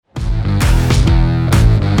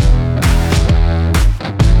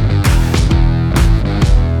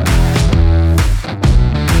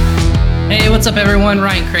What's up, everyone?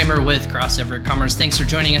 Ryan Kramer with Crossover Commerce. Thanks for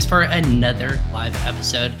joining us for another live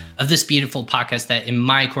episode of this beautiful podcast that in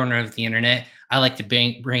my corner of the internet, I like to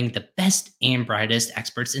bring the best and brightest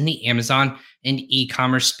experts in the Amazon and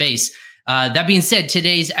e-commerce space. That being said,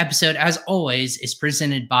 today's episode, as always, is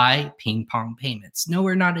presented by Ping Pong Payments. No,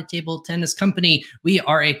 we're not a table tennis company. We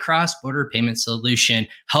are a cross-border payment solution,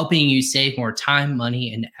 helping you save more time,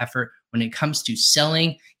 money, and effort when it comes to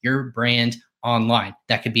selling your brand online.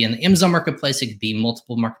 That could be in the Amazon marketplace. It could be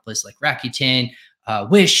multiple marketplaces like Rakuten,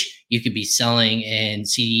 Wish. You could be selling in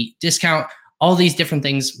CD discount, all these different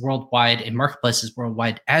things worldwide and marketplaces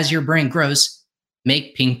worldwide. As your brand grows,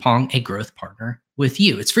 make Ping Pong a growth partner with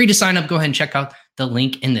you. It's free to sign up. Go ahead and check out the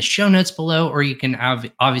link in the show notes below, or you can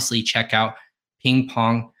obviously check out Ping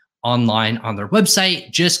Pong online on their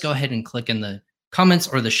website. Just go ahead and click in the comments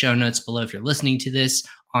or the show notes below if you're listening to this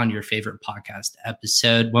on your favorite podcast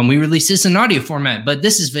episode when we release this in audio format. But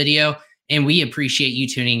this is video, and we appreciate you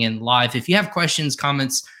tuning in live. If you have questions,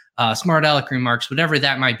 comments, smart aleck remarks, whatever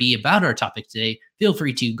that might be about our topic today, feel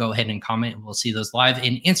free to go ahead and comment, and we'll see those live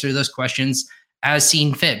and answer those questions as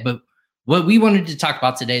seen fit. But what we wanted to talk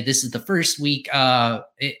about today, this is the first week,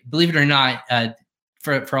 believe it or not,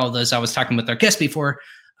 for all those, I was talking with our guest before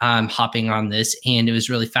hopping on this, and it was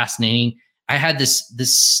really fascinating. I had this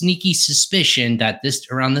sneaky suspicion that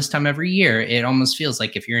around this time every year, it almost feels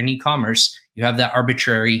like if you're in e-commerce, you have that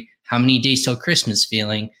arbitrary how many days till Christmas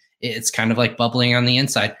feeling. It's kind of like bubbling on the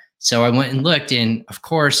inside. So I went and looked, and of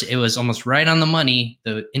course, it was almost right on the money.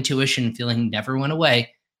 The intuition feeling never went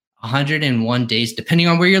away. 101 days, depending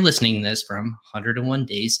on where you're listening to this from, 101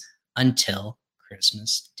 days until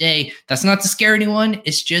Christmas Day. That's not to scare anyone.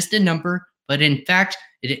 It's just a number. But in fact,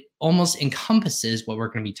 it almost encompasses what we're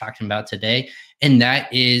going to be talking about today, and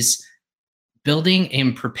that is building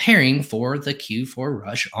and preparing for the Q4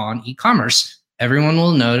 rush on e-commerce. Everyone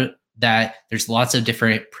will know that there's lots of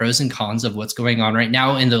different pros and cons of what's going on right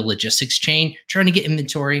now in the logistics chain, trying to get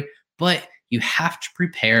inventory, but you have to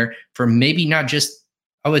prepare for maybe not just,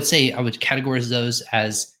 I would categorize those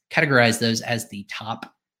as the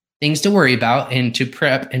top things to worry about and to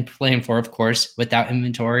prep and plan for. Of course, without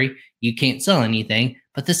inventory, you can't sell anything.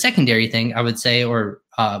 But the secondary thing I would say, or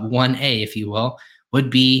 1A, if you will, would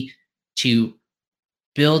be to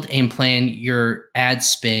build and plan your ad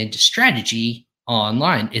spend strategy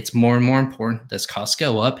online. It's more and more important as costs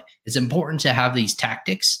go up. It's important to have these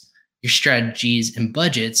tactics, your strategies, and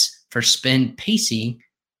budgets for spend pacing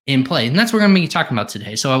in play. And that's what we're going to be talking about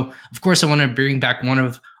today. So, of course, I want to bring back one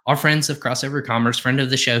of our friends of Crossover Commerce, friend of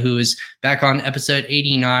the show, who is back on episode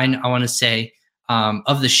 89, I want to say,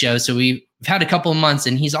 of the show. So we've had a couple of months,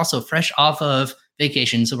 and he's also fresh off of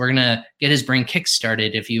vacation. So we're going to get his brain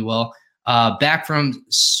kick-started, if you will,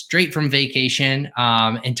 straight from vacation,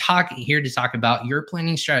 and here to talk about your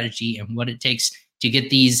planning strategy and what it takes to get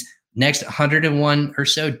these next 101 or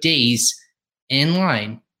so days in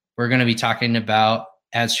line. We're going to be talking about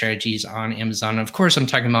ad strategies on Amazon. Of course, I'm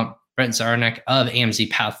talking about Brent Czarnek of AMZ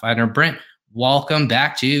Pathfinder. Brent, welcome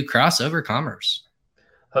back to Crossover Commerce.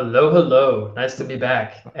 Hello. Nice to be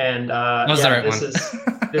back. And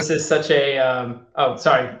this is such a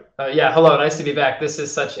hello. Nice to be back. This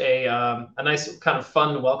is such a nice kind of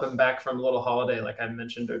fun welcome back from a little holiday, like I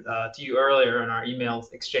mentioned to you earlier in our email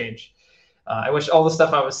exchange. I wish all the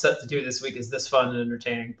stuff I was set to do this week is this fun and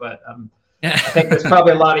entertaining, but I think there's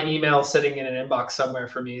probably a lot of emails sitting in an inbox somewhere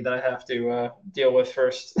for me that I have to deal with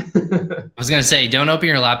first. I was going to say, don't open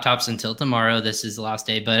your laptops until tomorrow. This is the last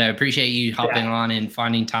day, but I appreciate you hopping on and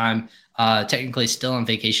finding time, technically still on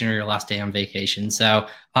vacation or your last day on vacation. So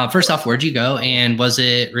first off, where'd you go, and was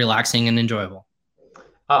it relaxing and enjoyable?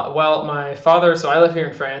 Well, my father, so I live here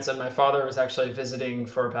in France, and my father was actually visiting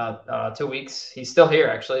for about 2 weeks. He's still here,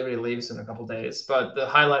 actually, but he leaves in a couple days. But the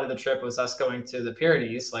highlight of the trip was us going to the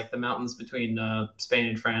Pyrenees, like the mountains between Spain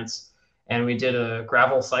and France. And we did a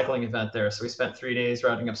gravel cycling event there. So we spent 3 days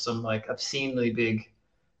riding up some like obscenely big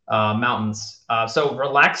mountains. So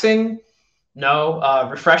relaxing, no.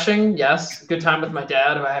 Refreshing, yes. Good time with my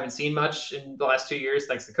dad, who I haven't seen much in the last 2 years,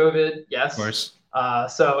 thanks to COVID, yes. Of course.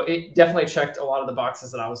 So it definitely checked a lot of the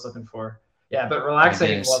boxes that I was looking for. Yeah, but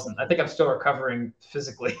relaxing it wasn't. I think I'm still recovering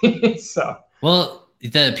physically. So well,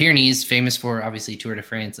 the Pyrenees, famous for obviously Tour de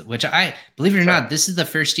France, which I believe it or not, this is the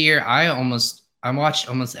first year I watched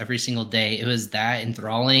almost every single day. It was that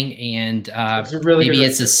enthralling, and it's a really maybe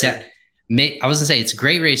it's a set. I was gonna say it's a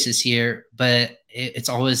great race this year, but it's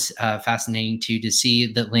always fascinating to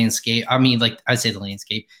see the landscape. I mean, like I say, the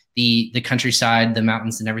landscape, the countryside, the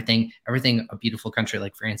mountains, and everything a beautiful country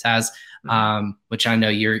like France has, which I know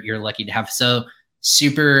you're lucky to have. So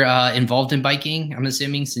super involved in biking, I'm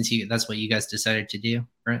assuming, since that's what you guys decided to do,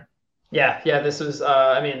 right? Yeah. This was,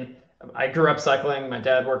 I mean, I grew up cycling. My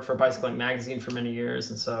dad worked for Bicycling Magazine for many years.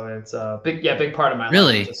 And so it's a big part of my life.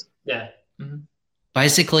 Really? Just, yeah. hmm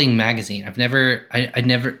Bicycling Magazine. I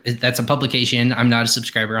never, that's a publication I'm not a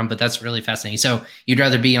subscriber on, but that's really fascinating. So you'd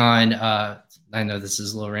rather be on, I know this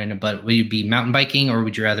is a little random, but would you be mountain biking or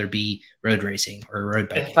would you rather be road racing or road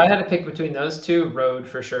If biking? I had to pick between those two, road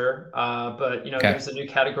for sure. But Okay. there's a new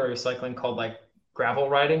category of cycling called like gravel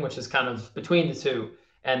riding, which is kind of between the two.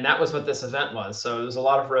 And that was what this event was. So there was a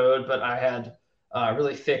lot of road, but I had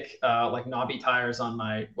really thick, like knobby tires on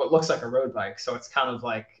my what looks like a road bike. So it's kind of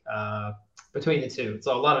like between the two.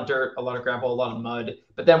 So a lot of dirt, a lot of gravel, a lot of mud.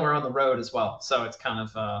 But then we're on the road as well. So it's kind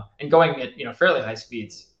of and going at fairly high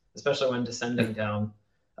speeds, especially when descending down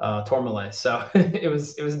Tourmalet. So it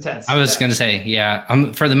was intense. I was Yeah. gonna say,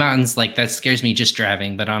 yeah. For the mountains, like that scares me just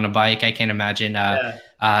driving. But on a bike, I can't imagine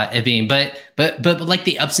Yeah. it being. But like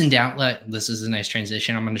the ups and downs. This is a nice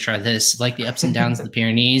transition. I'm gonna try this. Like the ups and downs of the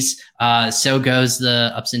Pyrenees. So goes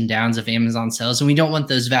the ups and downs of Amazon sales, and we don't want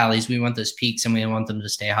those valleys. We want those peaks, and we want them to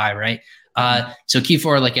stay high, right? So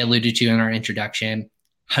Q4, like I alluded to in our introduction,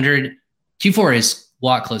 100 Q4 is a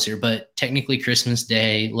lot closer, but technically Christmas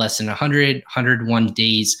Day, less than 101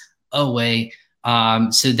 days away.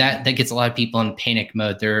 So that gets a lot of people in panic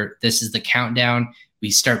mode. This is the countdown.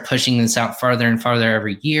 We start pushing this out farther and farther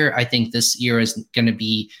every year. I think this year is going to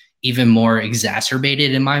be even more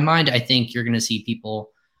exacerbated in my mind. I think you're going to see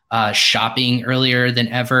people shopping earlier than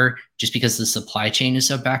ever just because the supply chain is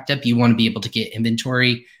so backed up. You want to be able to get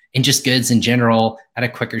inventory and just goods in general at a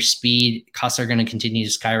quicker speed. Costs are going to continue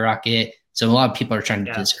to skyrocket. So a lot of people are trying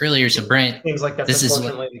to do this earlier. So Brent, Seems like that's this is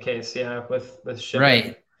unfortunately the case. Yeah, with shipping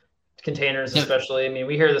right. containers, No, especially. I mean,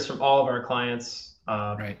 we hear this from all of our clients,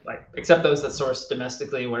 right. like except those that source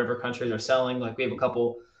domestically in whatever country they're selling. Like we have a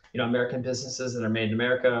couple, American businesses that are made in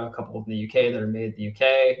America, a couple in the UK that are made in the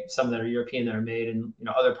UK, some that are European that are made in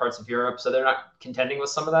other parts of Europe. So they're not contending with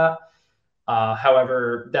some of that.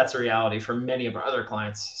 However, that's a reality for many of our other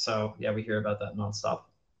clients. So yeah, we hear about that nonstop.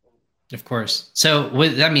 Of course. So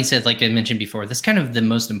with that being said, like I mentioned before, that's kind of the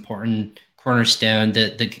most important cornerstone,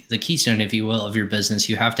 the keystone, if you will, of your business.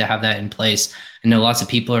 You have to have that in place. I know lots of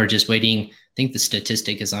people are just waiting. I think the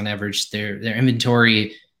statistic is on average their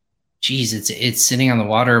inventory, geez, it's sitting on the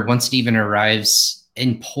water. Once it even arrives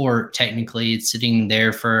in port, technically it's sitting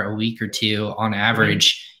there for a week or two on Mhm.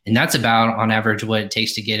 average. And that's about on average what it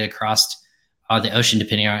takes to get across the ocean,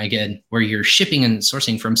 depending on again where you're shipping and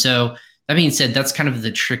sourcing from. So that being said, that's kind of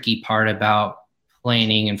the tricky part about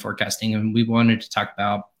planning and forecasting. And we wanted to talk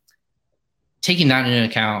about taking that into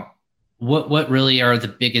account. What really are the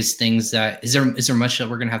biggest things that is there much that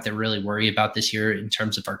we're going to have to really worry about this year in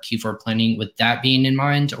terms of our Q4 planning with that being in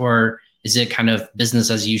mind, or is it kind of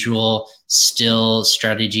business as usual? Still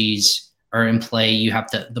strategies are in play. You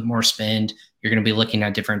have to the more spend, you're going to be looking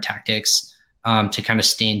at different tactics to kind of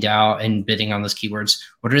stand out and bidding on those keywords.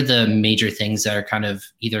 What are the major things that are kind of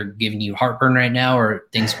either giving you heartburn right now, or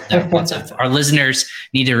things that lots of our listeners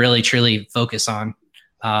need to really truly focus on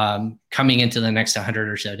coming into the next 100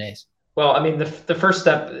 or so days? Well, I mean, the first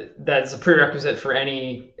step that's a prerequisite for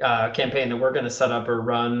any campaign that we're going to set up or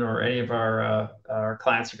run, or any of our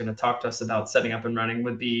clients are going to talk to us about setting up and running,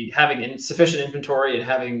 would be having sufficient inventory and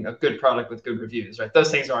having a good product with good reviews. Right,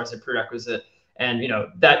 those things are always a prerequisite, and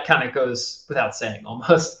that kind of goes without saying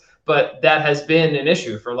almost. But that has been an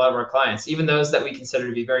issue for a lot of our clients, even those that we consider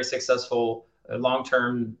to be very successful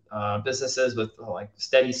long-term businesses with like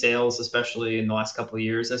steady sales, especially in the last couple of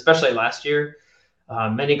years, especially last year.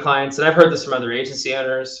 Many clients, and I've heard this from other agency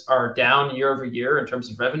owners, are down year over year in terms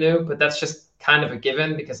of revenue, but that's just kind of a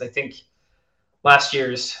given because I think last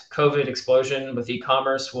year's COVID explosion with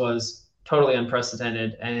e-commerce was totally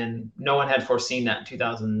unprecedented, and no one had foreseen that in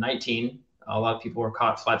 2019. A lot of people were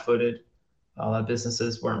caught flat-footed. A lot of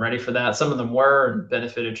businesses weren't ready for that. Some of them were and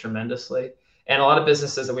benefited tremendously. And a lot of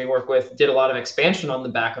businesses that we work with did a lot of expansion on the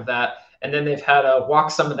back of that, and then they've had to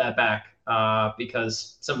walk some of that back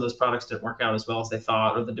because some of those products didn't work out as well as they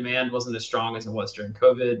thought, or the demand wasn't as strong as it was during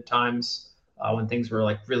COVID times when things were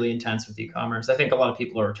like really intense with e-commerce. I think a lot of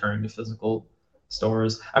people are returning to physical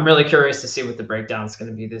stores. I'm really curious to see what the breakdown is going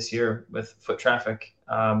to be this year with foot traffic.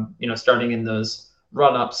 Starting in those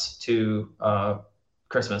run-ups to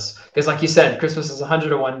Christmas, because like you said, Christmas is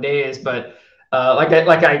 101 days, but like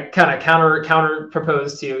I kind of counter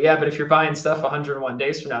proposed to you. Yeah, but if you're buying stuff 101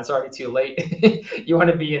 days from now, it's already too late. You want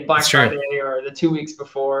to be in Black That's true. Friday or the 2 weeks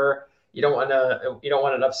before. You don't want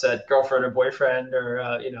an upset girlfriend or boyfriend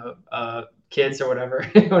or kids or whatever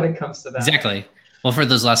when it comes to that. Exactly. Well, for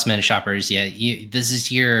those last minute shoppers, yeah, this is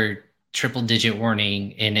your triple digit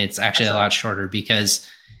warning, and it's actually a lot shorter because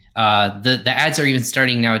The ads are even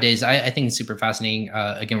starting nowadays. I think it's super fascinating.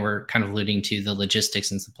 Again, we're kind of alluding to the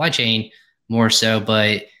logistics and supply chain more so,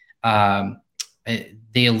 but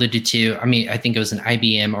they alluded to, I mean, I think it was an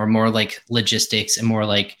IBM or more like logistics and more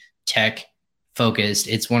like tech focused.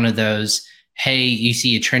 It's one of those, hey, you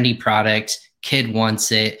see a trendy product, kid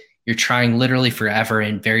wants it. You're trying literally forever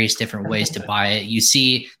in various different ways to buy it. You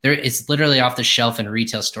see there, it's literally off the shelf in a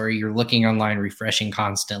retail store. You're looking online, refreshing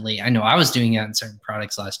constantly. I know I was doing that in certain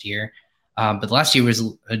products last year, but last year was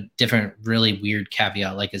a different, really weird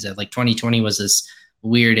caveat. Like I said, like 2020 was this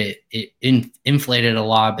weird, inflated a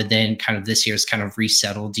lot, but then kind of this year's kind of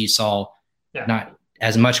resettled. You saw not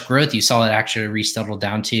as much growth. You saw it actually resettle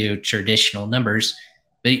down to traditional numbers.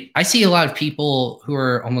 But I see a lot of people who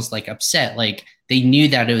are almost like upset, like they knew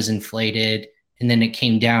that it was inflated and then it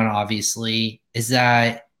came down, obviously. Is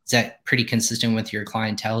that pretty consistent with your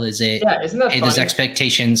clientele? Is it, isn't that hey, funny? those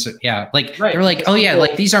expectations, like right. They're like, oh yeah,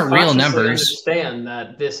 like these aren't real numbers. Understand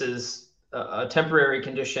that this is a temporary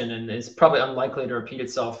condition and is probably unlikely to repeat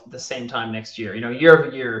itself the same time next year. You know, year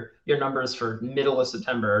over year, your numbers for middle of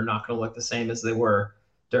September are not going to look the same as they were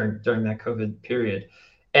during that COVID period.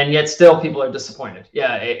 And yet still people are disappointed.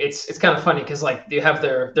 Yeah, it's kind of funny because like you have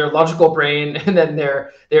their logical brain and then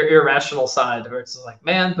their irrational side where it's like,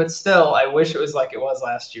 man, but still, I wish it was like it was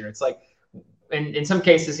last year. It's like, in some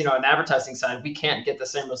cases, you know, on the advertising side, we can't get the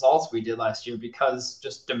same results we did last year because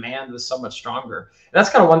just demand was so much stronger. And that's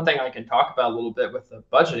kind of one thing I can talk about a little bit with the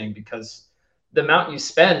budgeting, because the amount you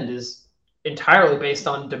spend is entirely based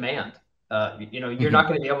on demand. You know, you're not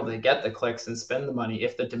going to be able to get the clicks and spend the money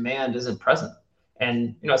if the demand isn't present.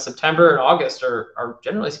 And, you know, September and August are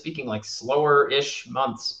generally speaking like slower-ish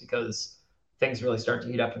months because things really start to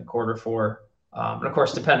heat up in quarter four. And of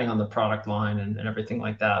course, depending on the product line and everything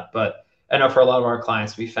like that. But I know for a lot of our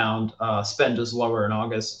clients, we found spend is lower in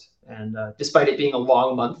August. And despite it being a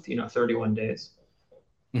long month, you know, 31 days.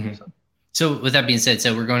 Mm-hmm. So with that being said,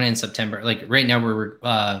 so we're going in September. Like right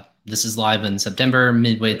now, this is live in September,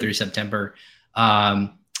 midway through September.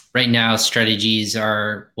 Right now, strategies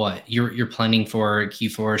are what you're planning for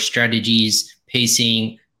Q4. Strategies,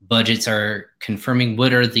 pacing, budgets are confirming.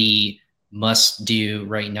 What are the must do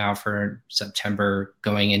right now for September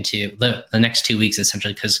going into the next 2 weeks,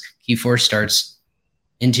 essentially, because Q4 starts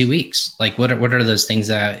in 2 weeks? Like what are those things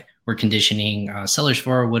that we're conditioning sellers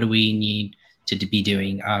for? What do we need to be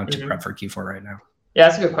doing to prep for Q4 right now? Yeah,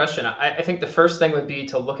 that's a good question. I think the first thing would be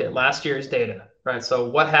to look at last year's data, right? So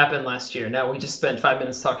what happened last year? Now, we just spent 5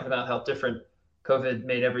 minutes talking about how different COVID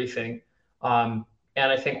made everything. And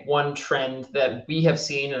I think one trend that we have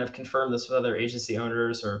seen, and I've confirmed this with other agency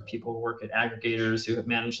owners or people who work at aggregators who have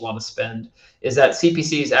managed a lot of spend, is that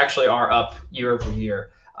CPCs actually are up year over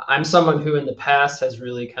year. I'm someone who in the past has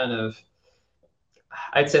really kind of,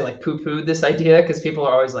 I'd say like poo-pooed this idea because people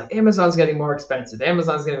are always like, Amazon's getting more expensive.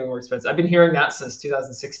 Amazon's getting more expensive. I've been hearing that since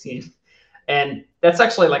 2016. And that's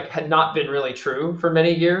actually like had not been really true for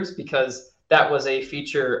many years because that was a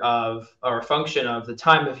feature of or a function of the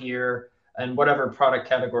time of year and whatever product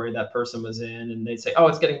category that person was in. And they'd say, oh,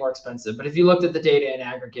 it's getting more expensive. But if you looked at the data in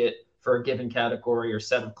aggregate for a given category or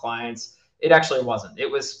set of clients, it actually wasn't. It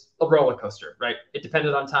was a roller coaster, right? It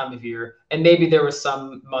depended on time of year. And maybe there was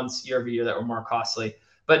some months year over year that were more costly.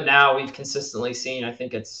 But now we've consistently seen, I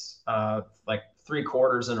think it's like 3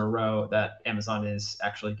 quarters in a row that Amazon is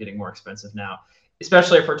actually getting more expensive now,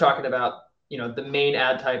 especially if we're talking about, you know, the main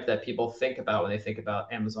ad type that people think about when they think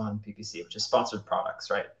about Amazon PPC, which is sponsored products,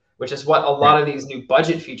 right? Which is what a lot of these new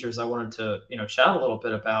budget features I wanted to, you know, chat a little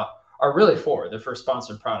bit about are really for. They're for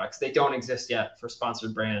sponsored products. They don't exist yet for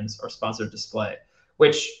sponsored brands or sponsored display,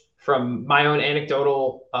 which from my own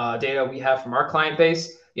anecdotal data we have from our client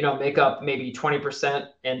base, you know, make up maybe 20%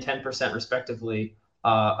 and 10% respectively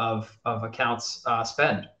of accounts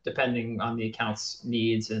spend, depending on the account's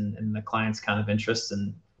needs and the client's kind of interests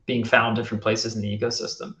in being found different places in the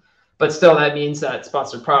ecosystem. But still, that means that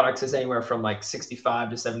sponsored products is anywhere from like 65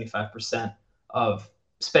 to 75% of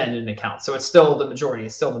spend in an account. So it's still the majority,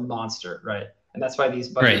 it's still the monster, right? And that's why these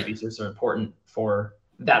budget features are important for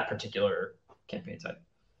that particular campaign type.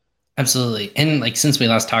 Absolutely. And like since we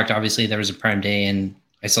last talked, obviously there was a Prime Day and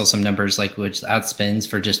I saw some numbers like which ad spends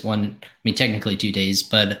for just technically 2 days,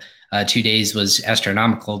 but 2 days was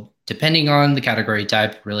astronomical depending on the category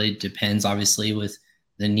type. Really depends obviously with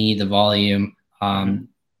the need, the volume,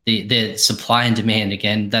 the supply and demand.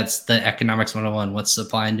 Again, that's the economics 101. What's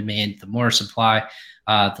supply and demand? The more supply,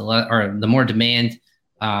 the more demand,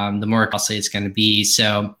 the more costly it's going to be.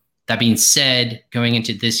 So that being said, going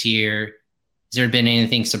into this year, has there been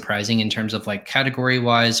anything surprising in terms of like category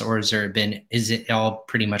wise, or is it all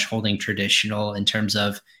pretty much holding traditional in terms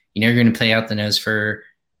of, you know, you're going to play out the nose for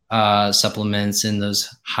supplements in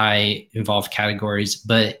those high involved categories.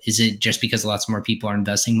 But is it just because lots more people are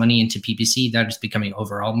investing money into PPC that it's becoming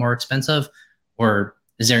overall more expensive? Or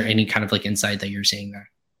is there any kind of like insight that you're seeing there?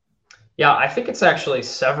 Yeah, I think it's actually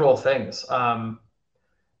several things.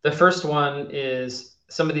 The first one is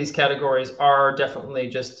some of these categories are definitely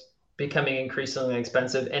just becoming increasingly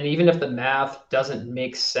expensive. And even if the math doesn't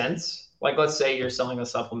make sense, like let's say you're selling a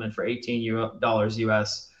supplement for $18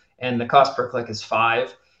 US and the cost per click is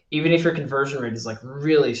 5, even if your conversion rate is like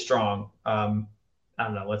really strong, I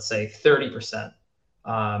don't know, let's say 30%,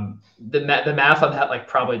 the math on that like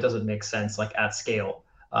probably doesn't make sense like at scale.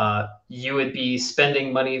 You would be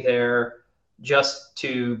spending money there just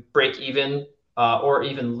to break even, or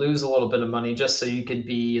even lose a little bit of money just so you could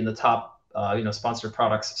be in the top, sponsored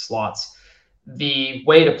products slots. The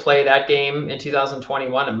way to play that game in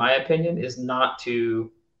 2021, in my opinion, is not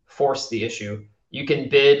to force the issue. You can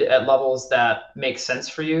bid at levels that make sense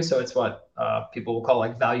for you. So it's what people will call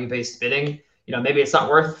like value-based bidding. Maybe it's not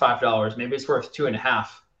worth $5, maybe it's worth 2.5.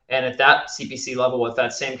 And at that CPC level with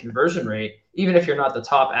that same conversion rate, even if you're not the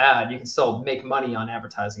top ad, you can still make money on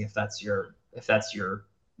advertising if that's your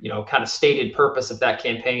kind of stated purpose of that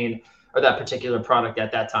campaign or that particular product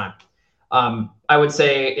at that time. I would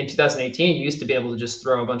say in 2018, you used to be able to just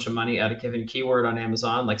throw a bunch of money at a given keyword on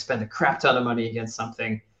Amazon, like spend a crap ton of money against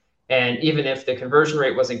something. And even if the conversion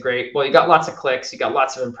rate wasn't great, well, you got lots of clicks, you got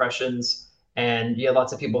lots of impressions, and you had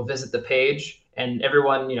lots of people visit the page. And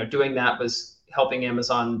everyone, doing that was helping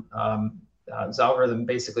Amazon's algorithm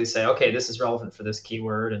basically say, okay, this is relevant for this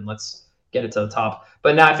keyword and let's get it to the top.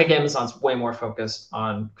 But now I think Amazon's way more focused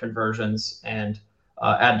on conversions and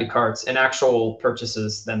add to carts and actual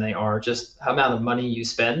purchases than they are just how amount of money you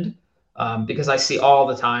spend. Because I see all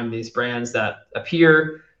the time these brands that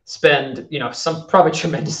appear spend, some probably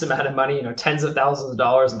tremendous amount of money, tens of thousands of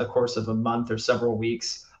dollars in the course of a month or several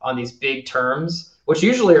weeks on these big terms, which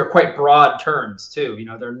usually are quite broad terms too.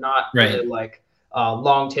 They're not really like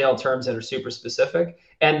long tail terms that are super specific,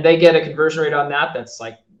 and they get a conversion rate on that that's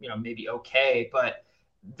like, maybe okay, but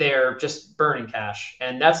they're just burning cash.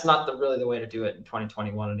 And that's not really the way to do it in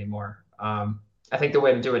 2021 anymore. I think the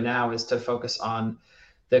way to do it now is to focus on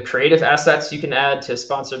the creative assets you can add to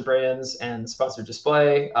sponsored brands and sponsored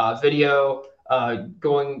display, video,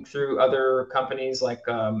 going through other companies like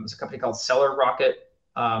there's a company called Seller Rocket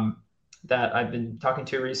that I've been talking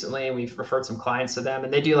to recently. We've referred some clients to them,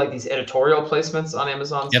 and they do like these editorial placements on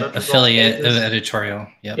Amazon. Yep, affiliate editorial.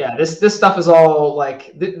 Yep. Yeah, this stuff is all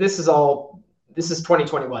like this is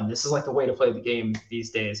 2021. This is like the way to play the game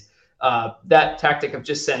these days. That tactic of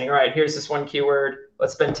just saying, all right, here's this one keyword,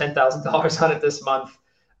 let's spend $10,000 on it this month.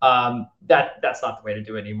 That's not the way to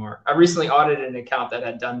do it anymore. I recently audited an account that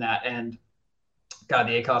had done that, and God,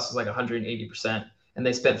 the ACoS was like 180%, and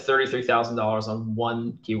they spent $33,000 on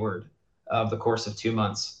one keyword of the course of 2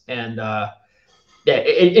 months. And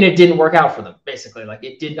it didn't work out for them. Basically, like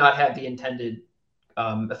it did not have the intended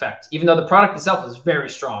effect, even though the product itself was very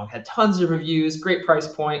strong, had tons of reviews, great price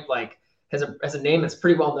point, like has a name that's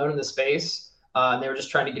pretty well known in the space. And they were just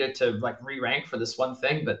trying to get it to like re-rank for this one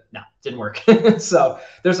thing, but no, didn't work. So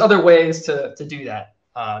there's other ways to do that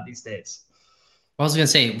these days. I was gonna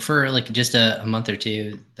say for like just a month or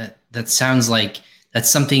two, that sounds like that's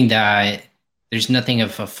something that there's nothing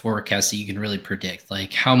of a forecast that you can really predict.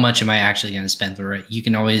 Like how much am I actually going to spend? Right? You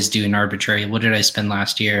can always do an arbitrary, what did I spend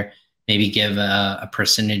last year? Maybe give a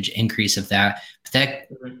percentage increase of that. But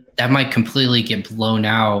that might completely get blown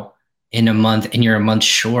out in a month and you're a month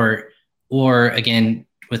short. Or again,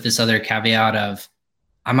 with this other caveat of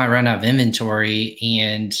I might run out of inventory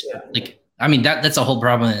and that's a whole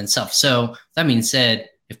problem in itself. So that being said,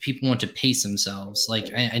 if people want to pace themselves,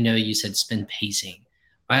 like I know you said spend pacing.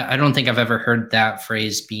 I don't think I've ever heard that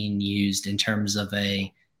phrase being used in terms of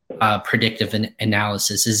a predictive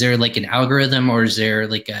analysis. Is there like an algorithm or is there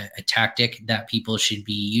like a tactic that people should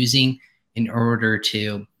be using in order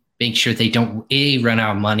to make sure they don't A, run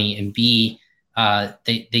out of money, and B,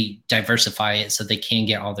 they diversify it so they can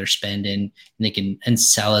get all their spend in and they can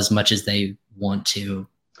sell as much as they want to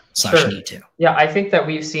 / need to? Yeah, I think that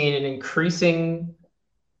we've seen an increasing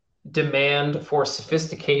demand for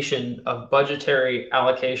sophistication of budgetary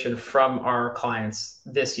allocation from our clients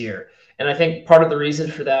this year. And I think part of the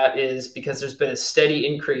reason for that is because there's been a steady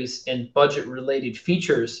increase in budget related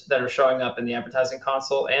features that are showing up in the advertising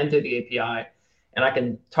console and through the API. And I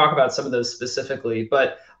can talk about some of those specifically,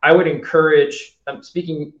 but I would encourage, I'm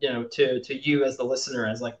speaking, to you as the listener,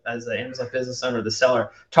 as the Amazon business owner, the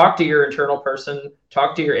seller, talk to your internal person,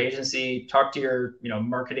 talk to your agency, talk to your,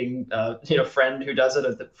 marketing, friend who does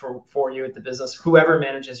it for you at the business, whoever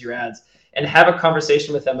manages your ads, and have a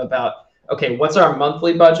conversation with them about okay, what's our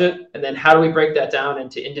monthly budget? And then how do we break that down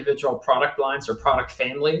into individual product lines or product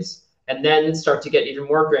families? And then start to get even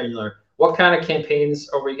more granular. What kind of campaigns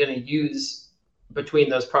are we going to use between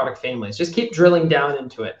those product families? Just keep drilling down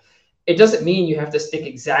into it. It doesn't mean you have to stick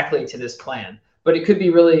exactly to this plan, but it could be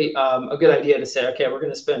really a good idea to say, okay, we're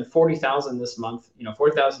going to spend 40,000 this month,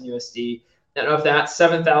 40,000 USD. And of that,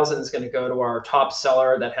 7,000 is going to go to our top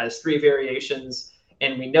seller that has 3 variations.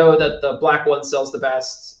 And we know that the black one sells the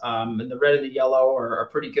best, and the red and the yellow are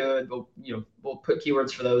pretty good. We'll put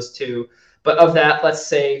keywords for those too. But of that, let's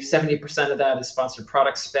say 70% of that is sponsored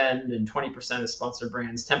product spend, and 20% is sponsored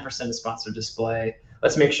brands, 10% is sponsored display.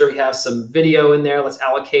 Let's make sure we have some video in there. Let's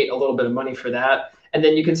allocate a little bit of money for that. And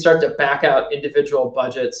then you can start to back out individual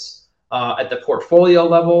budgets at the portfolio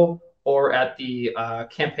level or at the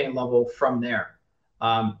campaign level from there.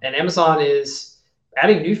 And Amazon is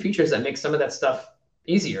adding new features that make some of that stuff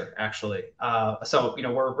easier, actually. So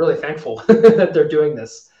we're really thankful that they're doing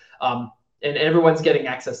this. And everyone's getting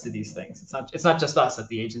access to these things. It's not just us at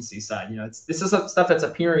the agency side. This is stuff that's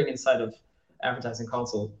appearing inside of Advertising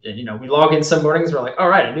Console. And, we log in some mornings, we're like, all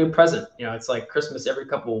right, a new present. It's like Christmas every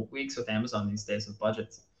couple weeks with Amazon these days with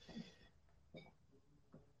budgets.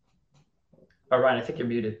 All right, I think you're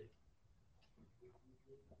muted.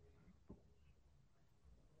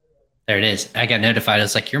 There it is. I got notified.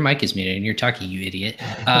 It's like, your mic is muted and you're talking, you idiot.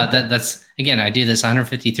 That's again, I do this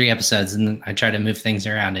 153 episodes and I try to move things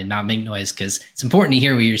around and not make noise because it's important to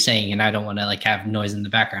hear what you're saying and I don't want to have noise in the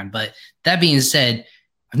background. But that being said,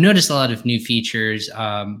 I've noticed a lot of new features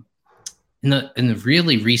in the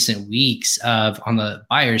really recent weeks on the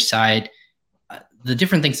buyer's side. The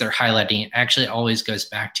different things they're highlighting actually always goes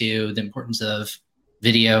back to the importance of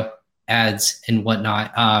video, ads, and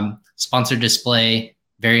whatnot. Sponsored display,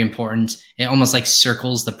 very important. It almost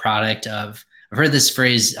circles the product of. I've heard this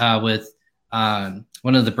phrase with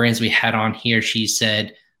one of the brands we had on here. She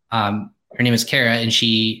said her name is Kara, and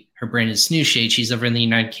her brand is Snooze Shade. She's over in the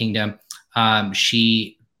United Kingdom.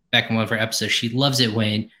 Back in one of her episodes, she loves it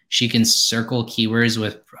when she can circle keywords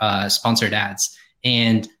with sponsored ads,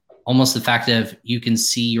 and almost the fact of you can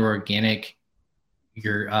see your organic,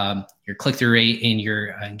 your click-through rate and your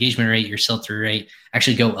engagement rate, your sell-through rate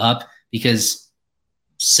actually go up because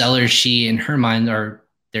sellers, she in her mind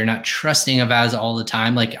they're not trusting of ads all the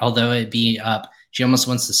time. although it be up, she almost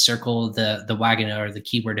wants to circle the wagon or the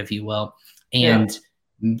keyword, if you will, and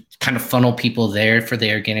kind of funnel people there for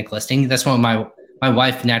the organic listing. That's what my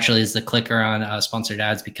wife naturally is the clicker on sponsored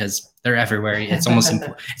ads because they're everywhere. It's almost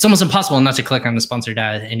impossible not to click on the sponsored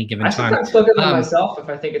ad at any given time. I click on myself if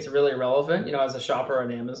I think it's really relevant, as a shopper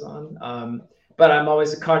on Amazon. But I'm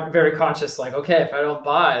always very conscious, okay, if I don't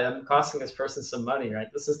buy, I'm costing this person some money, right?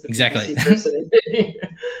 This is the exactly person.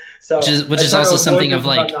 So which is also something of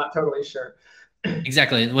I'm not totally sure.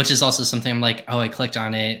 Exactly, which is also something I'm oh, I clicked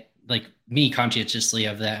on it. Me conscientiously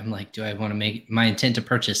of that, I'm do I want to make my intent to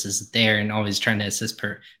purchase is there, and always trying to assist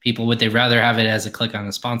people. Would they rather have it as a click on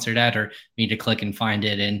a sponsored ad or me to click and find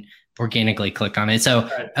it and organically click on it? So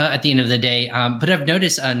at the end of the day, but I've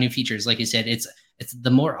noticed new features. Like you said, it's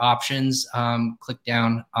the more options, click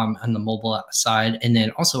down on the mobile side, and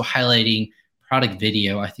then also highlighting product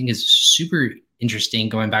video, I think is super interesting,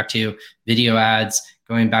 going back to video ads,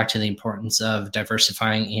 going back to the importance of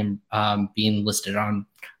diversifying and being listed on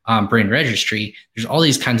brand registry. There's all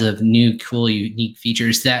these kinds of new, cool, unique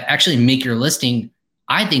features that actually make your listing,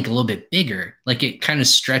 I think, a little bit bigger. It kind of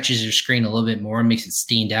stretches your screen a little bit more, makes it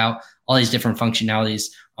stand out. All these different functionalities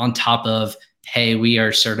on top of, hey, we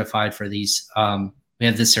are certified for these. We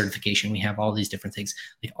have this certification. We have all these different things,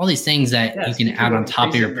 all these things that you can add on top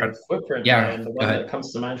of your footprint. Yeah, and the one that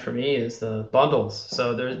comes to mind for me is the bundles.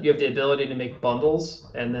 So you have the ability to make bundles,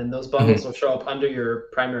 and then those bundles will show up under your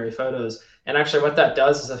primary photos. And actually, what that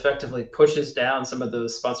does is effectively pushes down some of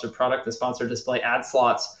those sponsored product, the sponsored display ad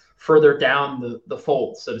slots further down the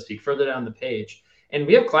fold, so to speak, further down the page. And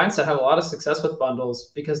we have clients that have a lot of success with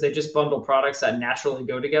bundles because they just bundle products that naturally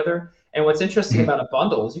go together. And what's interesting about a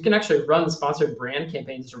bundle is you can actually run sponsored brand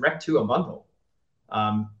campaigns direct to a bundle.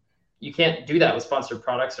 You can't do that with sponsored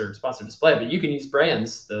products or sponsored display, but you can use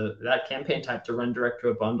brands, that campaign type, to run direct to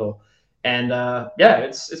a bundle. And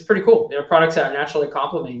it's pretty cool. Products that are naturally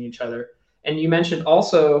complementing each other. And you mentioned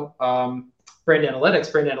also brand analytics.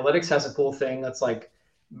 Brand analytics has a cool thing that's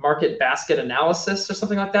market basket analysis or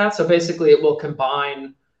something like that. So basically it will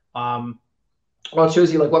combine, it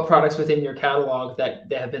shows you what products within your catalog that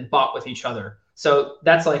they have been bought with each other. So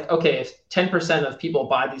that's okay, if 10% of people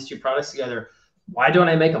buy these two products together, why don't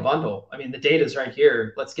I make a bundle? I mean, the data's right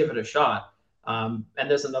here. Let's give it a shot. And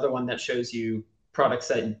there's another one that shows you products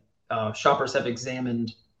that shoppers have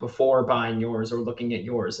examined before buying yours or looking at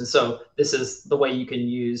yours. And so this is the way you can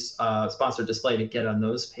use sponsored display to get on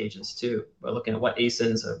those pages too, by looking at what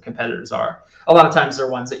ASINs or competitors are. A lot of times they're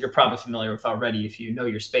ones that you're probably familiar with already if you know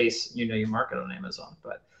your space, you know your market on Amazon,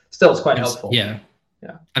 but still it's quite helpful. Yeah,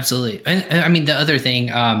 absolutely. And I mean, the other thing,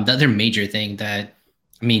 the other major thing that,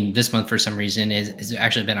 I mean, this month for some reason is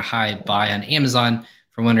actually been a high buy on Amazon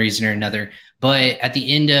for one reason or another. But at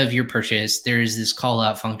the end of your purchase, there's this call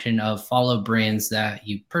out function of follow brands that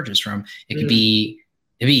you purchased from. It could be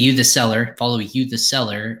you, the seller, follow you, the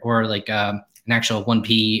seller, or like an actual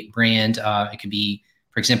 1P brand. It could be,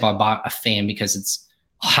 for example, I bought a fan because it's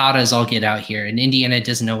hot as all get out here. And Indiana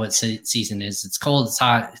doesn't know what season is. It's cold, it's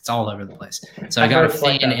hot, it's all over the place. So I got a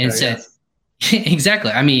fan and it said,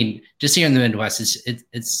 exactly. I mean, just here in the Midwest,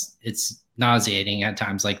 it's nauseating at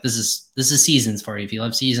times. Like this is seasons for you. If you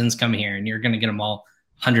love seasons, come here and you're going to get them all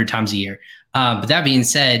 100 times a year. But that being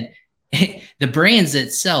said, the brands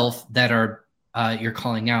itself that are you're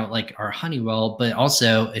calling out like are Honeywell, but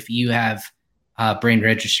also if you have brand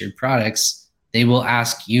registered products, they will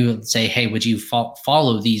ask you and say, hey, would you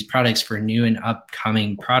follow these products for new and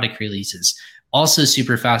upcoming product releases? Also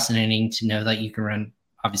super fascinating to know that you can run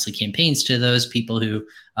obviously campaigns to those people who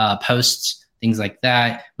post things like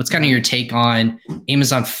that. What's kind of your take on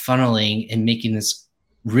Amazon funneling and making this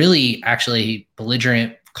really actually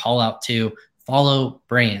belligerent call out to follow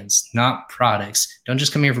brands, not products? Don't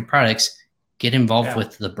just come here for products, get involved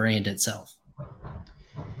with the brand itself.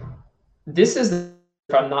 This is,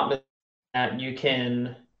 if I'm not mistaken, that you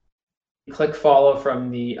can click follow from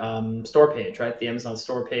the store page, right? The Amazon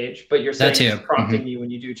store page, but you're saying it's prompting you when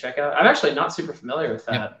you do checkout. I'm actually not super familiar with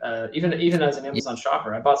that. Even as an Amazon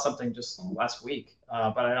shopper, I bought something just last week,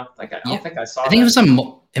 but I don't think I saw. I think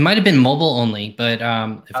it might have been mobile only, but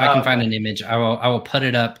if I can find an image, I will put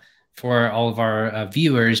it up for all of our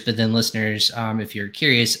viewers, but then listeners, if you're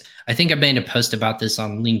curious, I think I made a post about this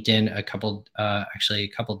on LinkedIn a couple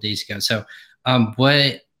days ago. So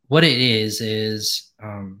what it is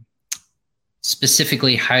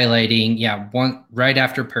specifically highlighting, one right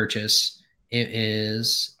after purchase. It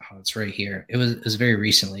is, it's right here. It was very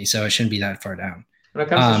recently, so it shouldn't be that far down. When it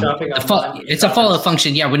comes to shopping online, it's a follow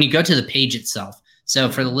function. Yeah, when you go to the page itself. So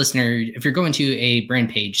for the listener, if you're going to a brand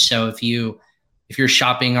page, so if you're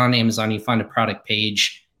shopping on Amazon, you find a product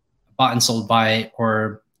page, bought and sold by,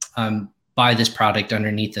 or buy this product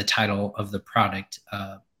underneath the title of the product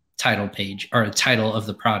title page or title of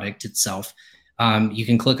the product itself. You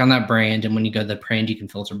can click on that brand, and when you go to the brand, you can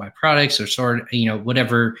filter by products or sort,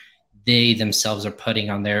 whatever they themselves are putting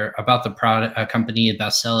on there about the product, company,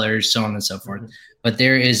 about sellers, so on and so forth. But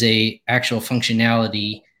there is a actual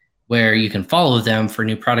functionality where you can follow them for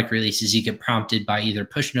new product releases. You get prompted by either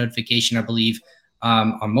push notification, I believe,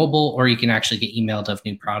 on mobile, or you can actually get emailed of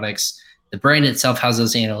new products. The brand itself has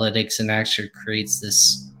those analytics and actually creates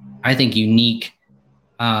this, I think, unique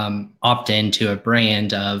opt-in to a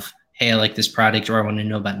brand of, hey, I like this product, or I want to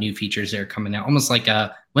know about new features that are coming out. Almost like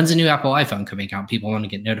when's the new Apple iPhone coming out? People want to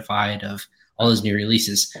get notified of all those new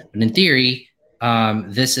releases. But in theory,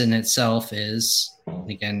 this in itself is,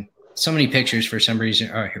 again, so many pictures for some reason.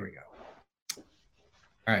 Oh, here we go.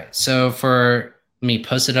 All right. So let me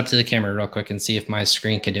post it up to the camera real quick and see if my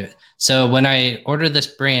screen can do it. So when I order this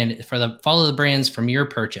brand, follow the brands from your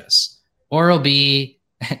purchase, Oral-B,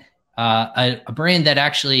 a brand that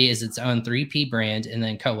actually is its own 3P brand, and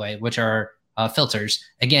then Coway, which are filters.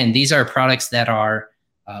 Again, these are products that are,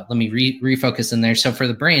 let me refocus in there. So for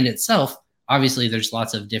the brand itself, obviously there's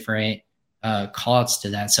lots of different call-outs to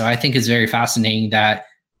that. So I think it's very fascinating that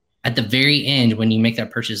at the very end, when you make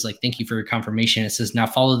that purchase, like, thank you for your confirmation, it says, now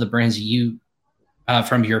follow the brands you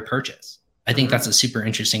from your purchase. I think that's a super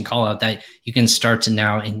interesting call-out that you can start to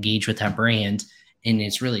now engage with that brand, and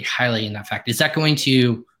it's really highlighting that fact. Is that going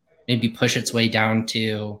to maybe push its way down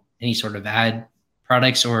to any sort of ad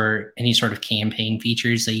products or any sort of campaign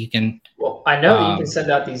features that you can? Well, I know you can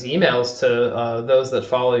send out these emails to those that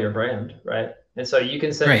follow your brand, right? And so you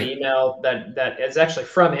can send an email that is actually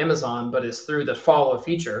from Amazon, but is through the follow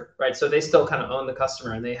feature, right? So they still kind of own the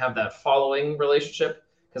customer and they have that following relationship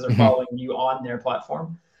because they're following you on their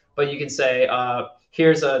platform. But you can say,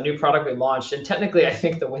 here's a new product we launched. And technically, I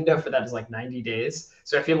think the window for that is like 90 days.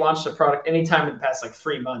 So if you launched a product anytime in the past like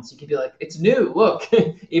 3 months, you could be like, it's new, look,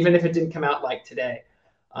 even if it didn't come out like today.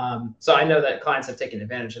 So I know that clients have taken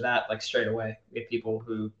advantage of that like straight away. We have people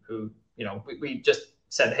who we just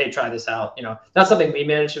said, hey, try this out. Not something we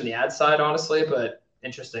manage from the ad side, honestly, but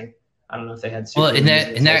interesting. I don't know if they had super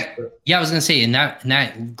I was gonna say in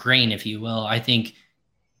that grain, if you will, I think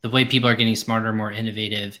the way people are getting smarter, more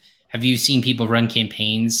innovative, have you seen people run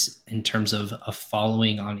campaigns in terms of a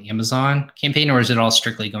following on Amazon campaign, or is it all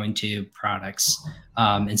strictly going to products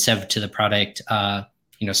instead of to the product,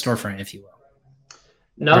 storefront, if you will, or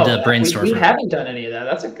No, the brand we storefront? haven't done any of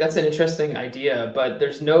that. That's an interesting idea, but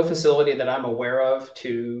there's no facility that I'm aware of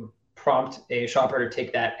to prompt a shopper to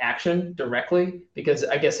take that action directly. Because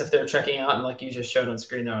I guess if they're checking out and like you just showed on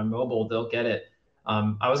screen there on mobile, they'll get it.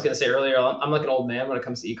 I was gonna say earlier, I'm like an old man when it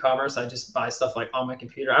comes to e-commerce. I just buy stuff like on my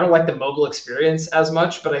computer. I don't like the mobile experience as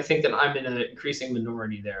much, but I think that I'm in an increasing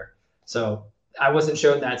minority there. So I wasn't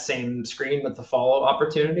shown that same screen with the follow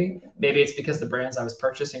opportunity. Maybe it's because the brands I was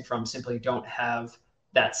purchasing from simply don't have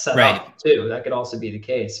that set Right. up too. That could also be the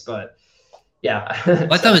case, but yeah.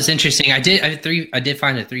 Well, I thought So it was interesting. I did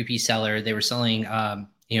find a 3P seller. They were selling,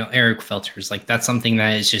 air filters. Like that's something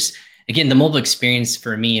that is just, again, the mobile experience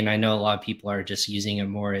for me. And I know a lot of people are just using it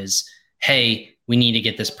more as, hey, we need to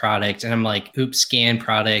get this product. And I'm like, oops, scan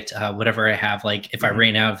product, whatever I have. Like if I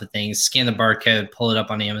ran out of the things, scan the barcode, pull it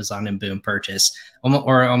up on Amazon and boom, purchase.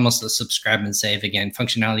 Or almost a subscribe and save. Again,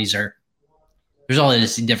 functionalities are, there's all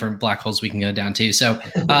these different black holes we can go down to. So,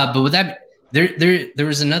 but with that, there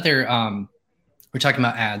was another, we're talking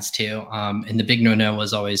about ads too. And the big no-no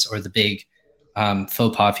was always, or the big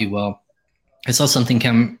faux pas, if you will. I saw something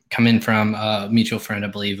come in from a mutual friend, I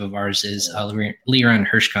believe, of ours is Liran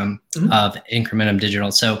Hirschcom of Incrementum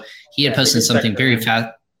Digital. So he had posted something very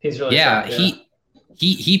fast. He's really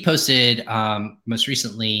he posted most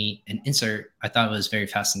recently an insert. I thought it was very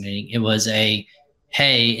fascinating. It was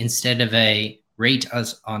hey, instead of a rate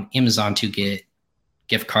us on Amazon to get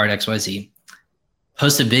gift card XYZ,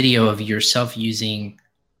 post a video of yourself using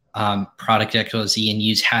product XYZ and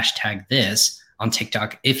use hashtag this on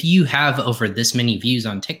TikTok. If you have over this many views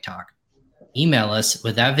on TikTok, email us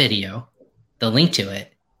with that video, the link to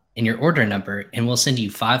it, and your order number, and we'll send you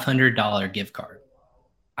 $500 gift card.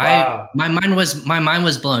 Wow. My mind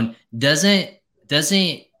was blown. Doesn't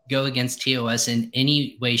go against TOS in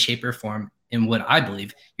any way, shape, or form. In what I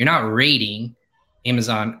believe, you're not rating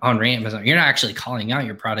Amazon on Amazon. You're not actually calling out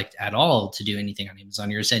your product at all to do anything on Amazon.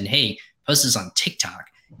 You're saying, hey, post this on TikTok,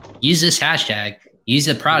 use this hashtag, use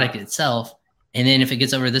the product itself. And then if it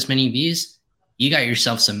gets over this many views, you got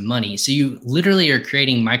yourself some money. So you literally are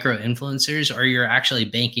creating micro influencers, or you're actually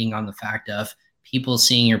banking on the fact of people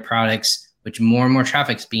seeing your products, which more and more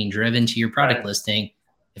traffic's being driven to your product listing.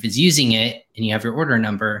 If it's using it and you have your order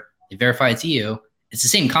number, they verify it's you. It's the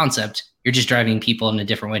same concept. You're just driving people in a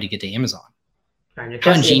different way to get to Amazon. And you're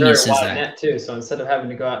How ingenious is that? net too. So instead of having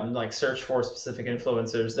to go out and like search for specific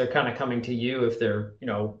influencers, they're kind of coming to you if they're,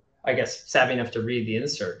 I guess, savvy enough to read the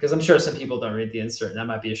insert. Because I'm sure some people don't read the insert, and that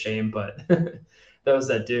might be a shame, but those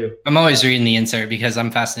that do. I'm always reading the insert because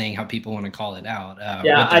I'm fascinating how people want to call it out.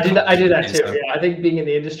 I do that too. So. Yeah, I think being in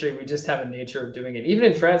the industry, we just have a nature of doing it. Even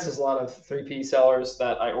in France, there's a lot of 3P sellers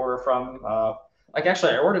that I order from.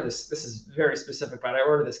 I ordered this. This is very specific, but I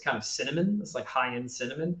ordered this kind of cinnamon. It's like high-end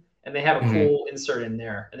cinnamon. And they have a cool insert in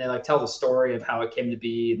there, and they like tell the story of how it came to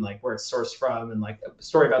be and like where it's sourced from, and like a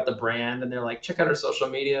story about the brand. And they're like, check out our social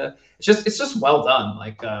media. It's just well done.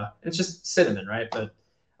 Like it's just cinnamon, right? But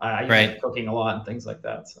I use it for cooking a lot and things like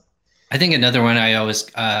that. So I think another one I always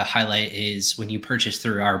highlight is when you purchase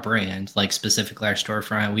through our brand, like specifically our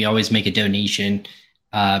storefront, we always make a donation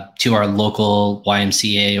to our local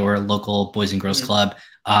YMCA or local Boys and Girls Club.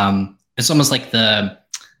 It's almost like the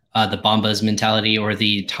Bombas mentality, or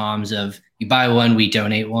the Toms of you buy one, we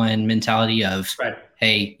donate one mentality of,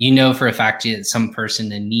 hey, for a fact that some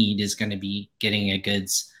person in need is going to be getting a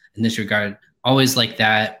goods in this regard. Always like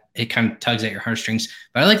that. It kind of tugs at your heartstrings.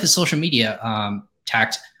 But I like the social media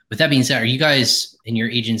tact. With that being said, are you guys in your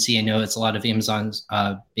agency? I know it's a lot of Amazon's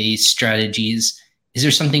based strategies. Is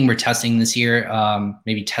there something we're testing this year?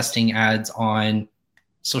 Maybe testing ads on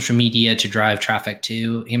social media to drive traffic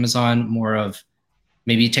to Amazon, more of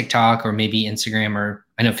maybe TikTok or maybe Instagram, or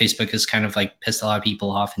I know Facebook has kind of like pissed a lot of people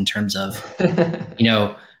off in terms of,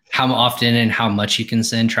 how often and how much you can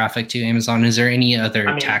send traffic to Amazon. Is there any other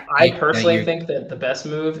tactic? I personally think that the best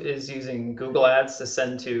move is using Google Ads to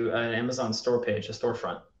send to an Amazon store page, a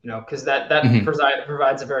storefront, because that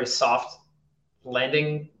provides a very soft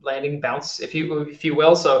landing bounce, if you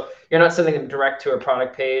will. So you're not sending them direct to a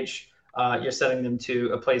product page. You're sending them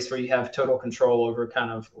to a place where you have total control over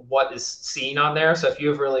kind of what is seen on there. So if you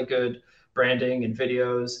have really good branding and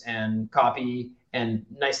videos and copy and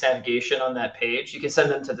nice navigation on that page, you can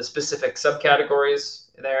send them to the specific subcategories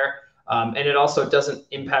there. And it also doesn't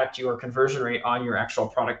impact your conversion rate on your actual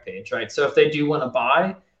product page, right? So if they do want to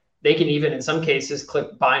buy, they can even, in some cases,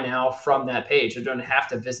 click buy now from that page. They don't have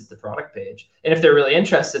to visit the product page. And if they're really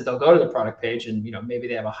interested, they'll go to the product page, and maybe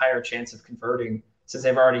they have a higher chance of converting since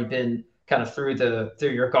they've already been kind of through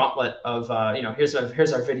your gauntlet of here's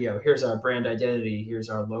our video, here's our brand identity, here's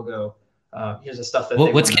our logo, here's the stuff that they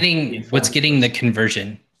What's want to be getting what's informed getting the first.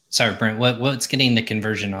 conversion? Sorry, Brent. What's getting the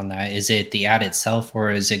conversion on that? Is it the ad itself,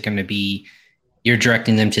 or is it going to be you're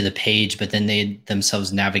directing them to the page, but then they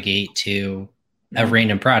themselves navigate to a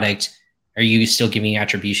random product? Are you still giving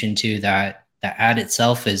attribution to that ad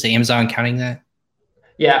itself? Is Amazon counting that?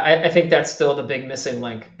 Yeah, I think that's still the big missing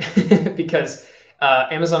link because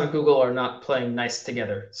Amazon and Google are not playing nice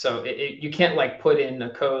together. So you can't like put in a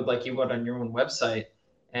code like you would on your own website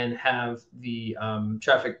and have the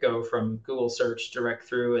traffic go from Google search direct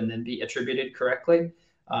through and then be attributed correctly.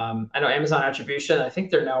 I know Amazon attribution, I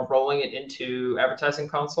think they're now rolling it into Advertising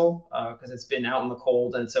Console because it's been out in the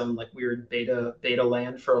cold and its own like weird beta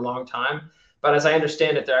land for a long time. But as I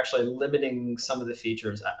understand it, they're actually limiting some of the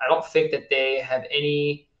features. I don't think that they have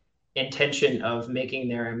any intention of making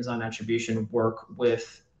their Amazon attribution work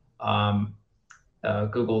with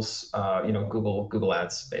Google's, Google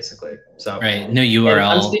Ads, basically. So Right. No and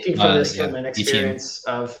I'm URL. speaking from this Yeah. from an UTM. experience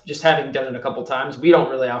of just having done it a couple times. We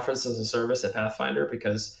don't really offer this as a service at Pathfinder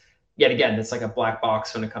because, yet again, it's like a black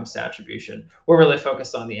box when it comes to attribution. We're really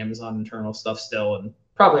focused on the Amazon internal stuff still, and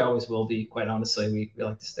probably always will be. Quite honestly, we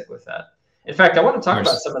like to stick with that. In fact, I want to talk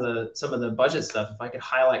about some of the budget stuff. If I could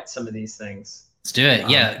highlight some of these things. Let's do it.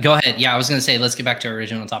 Yeah, go ahead. Yeah, I was gonna say let's get back to our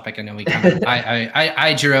original topic. I know we kind of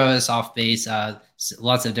I drew us off base.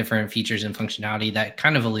 Lots of different features and functionality that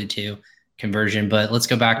kind of allude to conversion, but let's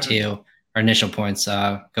go back to our initial points.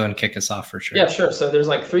 Go and kick us off for sure. Yeah, sure. So there's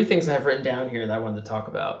like 3 things I've written down here that I wanted to talk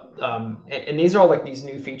about. And these are all like these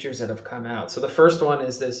new features that have come out. So the first one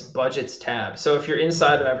is this budgets tab. So if you're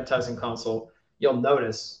inside of Advertising Console, you'll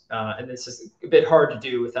notice, and this is a bit hard to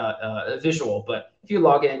do without a visual, but if you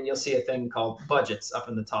log in, you'll see a thing called budgets up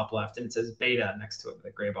in the top left, and it says beta next to it with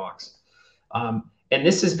a gray box. And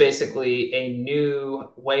this is basically a new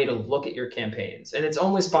way to look at your campaigns. And it's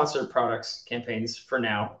only sponsored products campaigns for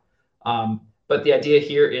now. But the idea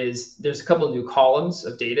here is there's a couple of new columns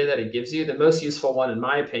of data that it gives you. The most useful one, in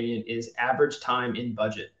my opinion, is average time in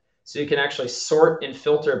budget. So you can actually sort and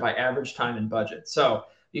filter by average time in budget. So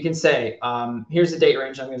you can say, here's the date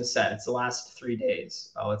range I'm going to set. It's the last 3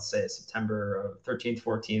 days. Let's say September 13th,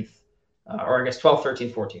 14th, or I guess 12th,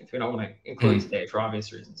 13th, 14th. We don't want to include today for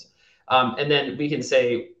obvious reasons. And then we can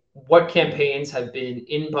say what campaigns have been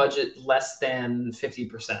in budget less than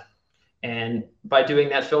 50%. And by doing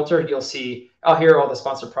that filter, you'll see, oh, here are all the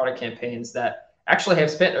sponsored product campaigns that actually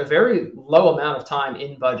have spent a very low amount of time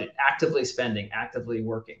in budget, actively spending, actively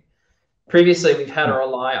working. Previously, we've had to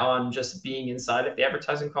rely on just being inside of the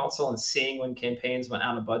Advertising Console and seeing when campaigns went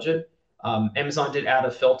out of budget. Amazon did add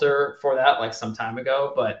a filter for that like some time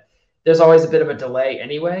ago, but there's always a bit of a delay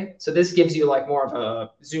anyway. So this gives you like more of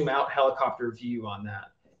a zoom out helicopter view on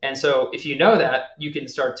that. And so if you know that, you can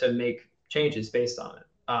start to make changes based on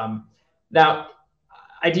it. Now,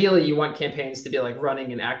 ideally, you want campaigns to be like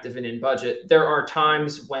running and active and in budget. There are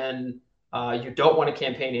times when you don't want a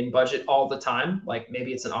campaign in budget all the time. Like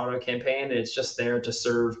maybe it's an auto campaign and it's just there to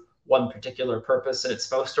serve one particular purpose and it's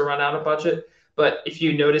supposed to run out of budget. But if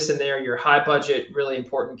you notice in there your high budget, really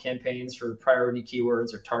important campaigns for priority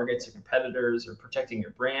keywords or targets or competitors or protecting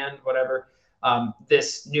your brand, whatever,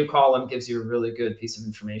 this new column gives you a really good piece of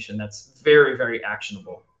information that's very, very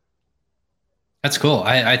actionable. That's cool.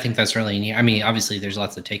 I think that's really neat. I mean, obviously, there's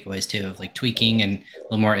lots of takeaways too of like tweaking and a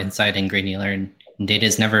little more insight and granular. And data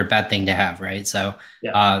is never a bad thing to have, right? So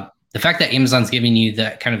the fact that Amazon's giving you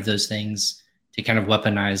that kind of those things to kind of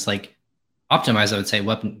weaponize, like optimize, I would say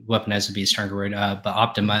weaponize would be a stronger word, but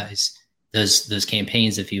optimize those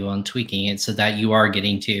campaigns, if you will, and tweaking it so that you are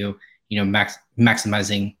getting to,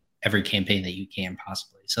 maximizing every campaign that you can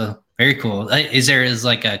possibly. So very cool. Is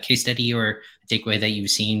like a case study or a takeaway that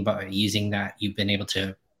you've seen by using that you've been able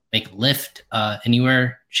to make a lift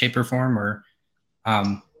anywhere, shape or form, or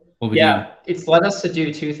it's led us to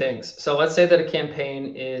do 2 things. So let's say that a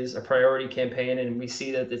campaign is a priority campaign and we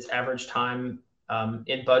see that its average time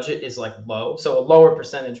in budget is like low. So a lower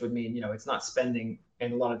percentage would mean, it's not spending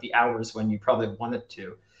in a lot of the hours when you probably want it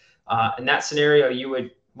to. In that scenario, you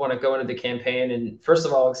would want to go into the campaign and first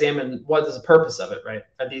of all, examine what is the purpose of it, right?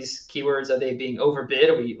 Are these keywords, are they being overbid?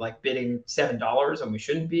 Are we like bidding $7 and we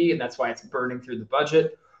shouldn't be? And that's why it's burning through the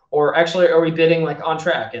budget. Or actually, are we bidding like on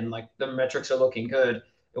track and like the metrics are looking good?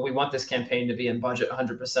 And we want this campaign to be in budget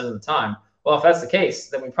 100% of the time. Well, if that's the case,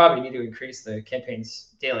 then we probably need to increase the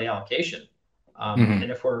campaign's daily allocation. And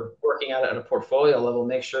if we're working at it at a portfolio level,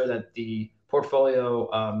 make sure that the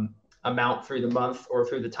portfolio amount through the month or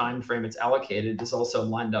through the time frame it's allocated is also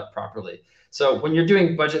lined up properly. So when you're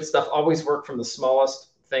doing budget stuff, always work from the smallest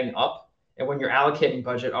thing up And when you're allocating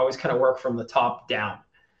budget, always kind of work from the top down.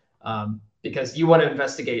 Because you want to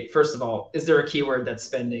investigate, first of all, is there a keyword that's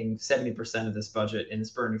spending 70% of this budget and is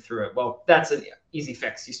burning through it? Well, that's an easy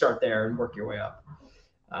fix. You start there and work your way up.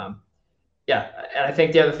 Yeah, and I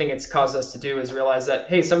think the other thing it's caused us to do is realize that,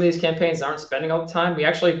 hey, some of these campaigns aren't spending all the time. We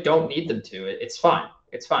actually don't need them to. It's fine.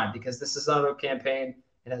 It's fine because this is not a campaign.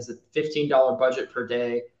 It has a $15 budget per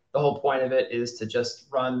day. The whole point of it is to just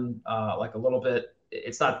run like a little bit.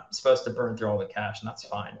 It's not supposed to burn through all the cash, and that's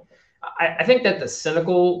fine. I think that the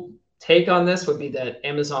cynical take on this would be that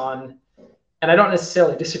Amazon, and I don't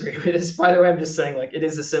necessarily disagree with this, by the way, I'm just saying like it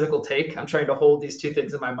is a cynical take. I'm trying to hold these two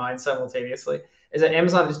things in my mind simultaneously, is that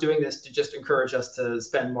Amazon is doing this to just encourage us to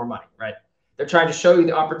spend more money, right? They're trying to show you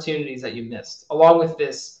the opportunities that you missed. Along with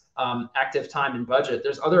this active time and budget,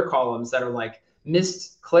 there's other columns that are like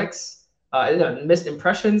missed clicks, missed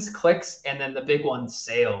impressions, clicks, and then the big one,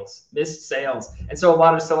 sales, missed sales. And so a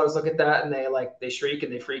lot of sellers look at that and they shriek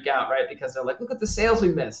and they freak out, right? Because they're like, look at the sales we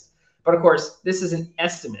missed. But of course, this is an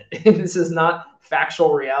estimate. This is not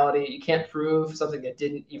factual reality. You can't prove something that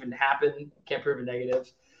didn't even happen. You can't prove a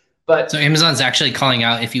negative. But so Amazon's actually calling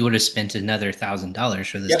out if you would have spent another $1,000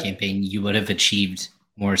 for this campaign, you would have achieved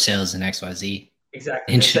more sales than XYZ.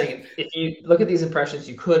 Exactly. Saying, if you look at these impressions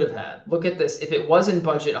you could have had, look at this. If it was in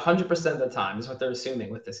budget 100% of the time is what they're assuming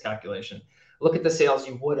with this calculation. Look at the sales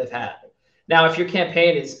you would have had. Now, if your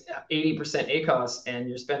campaign is 80% ACoS and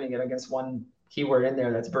you're spending it against one keyword in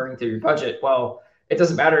there that's burning through your budget, well, it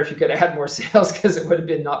doesn't matter if you could add more sales because it would have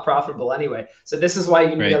been not profitable anyway. So this is why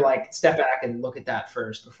you need to like step back and look at that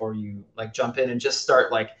first before you like jump in and just start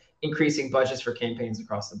like increasing budgets for campaigns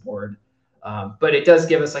across the board. But it does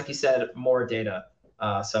give us, like you said, more data.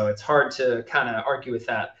 So it's hard to kind of argue with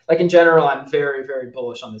that. Like in general, I'm very, very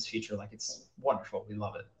bullish on this feature. Like it's wonderful. We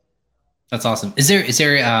love it. That's awesome. Is there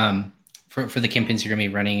for the campaigns you're going to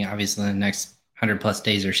be running, obviously in the next 100+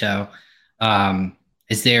 days or so,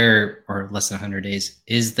 is there, or less than 100 days,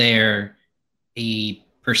 is there a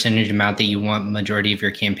percentage amount that you want majority of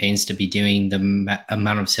your campaigns to be doing the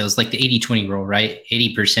amount of sales, like the 80-20 rule, right?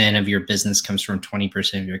 80% of your business comes from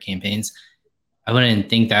 20% of your campaigns. I wouldn't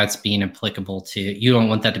think that's being applicable to, you don't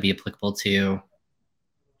want that to be applicable to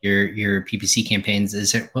your PPC campaigns.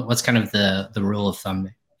 Is it, what's kind of the rule of thumb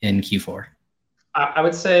in Q4? I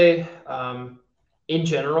would say, in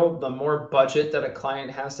general, the more budget that a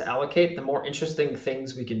client has to allocate, the more interesting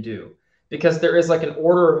things we can do. Because there is like an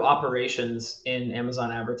order of operations in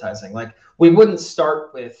Amazon advertising. Like we wouldn't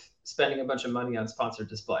start with spending a bunch of money on sponsored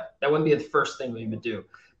display. That wouldn't be the first thing we would do.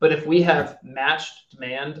 But if we have matched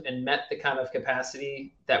demand and met the kind of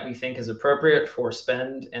capacity that we think is appropriate for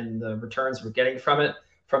spend and the returns we're getting from it,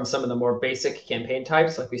 from some of the more basic campaign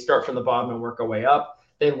types, like we start from the bottom and work our way up,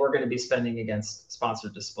 then we're going to be spending against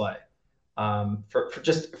sponsored display.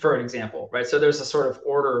 For an example, right? So there's a sort of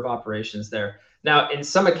order of operations there. Now, in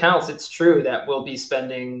some accounts, it's true that we'll be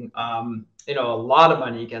spending, a lot of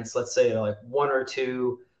money against, let's say, like one or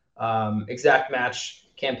two exact match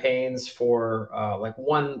campaigns for like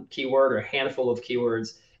one keyword or a handful of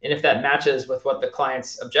keywords. And if that matches with what the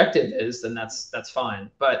client's objective is, then that's fine.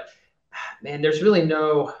 But man, there's really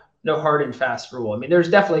no hard and fast rule. I mean, there's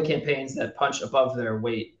definitely campaigns that punch above their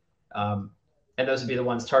weight. And those would be the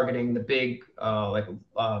ones targeting the big, I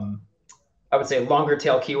would say longer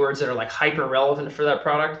tail keywords that are like hyper relevant for that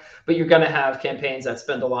product. But you're going to have campaigns that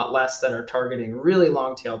spend a lot less that are targeting really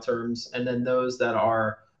long tail terms. And then those that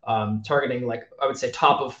are targeting, like I would say,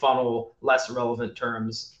 top of funnel, less relevant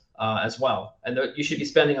terms as well. And you should be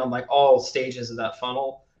spending on like all stages of that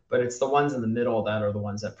funnel. But it's the ones in the middle that are the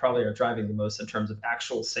ones that probably are driving the most in terms of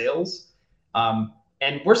actual sales.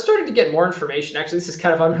 And we're starting to get more information. Actually, this is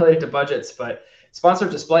kind of unrelated to budgets, but sponsored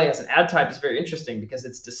display as an ad type is very interesting because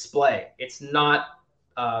it's display. It's not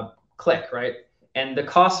click, right? And the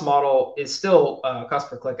cost model is still cost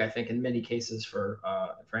per click, I think, in many cases for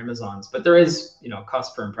Amazon's. But there is,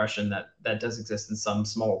 cost per impression that does exist in some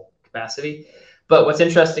small capacity. But what's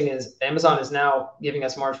interesting is Amazon is now giving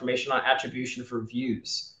us more information on attribution for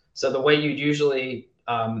views. So the way you'd usually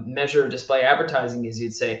measure display advertising is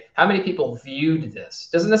you'd say, how many people viewed this?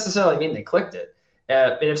 Doesn't necessarily mean they clicked it.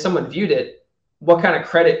 And if someone viewed it, what kind of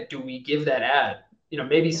credit do we give that ad?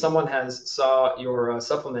 Maybe someone saw your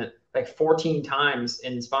supplement like 14 times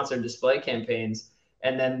in sponsored display campaigns,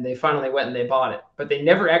 and then they finally went and they bought it, but they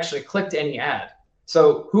never actually clicked any ad.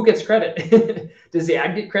 So who gets credit? Does the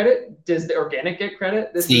ad get credit? Does the organic get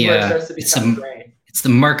credit? This is where it starts to become gray. It's the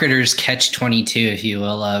marketer's catch-22, if you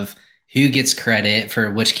will, of who gets credit for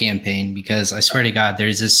which campaign. Because I swear to God,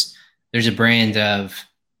 there's a brand of,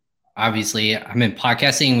 obviously I'm in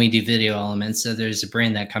podcasting, we do video elements. So there's a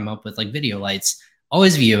brand that come up with like video lights,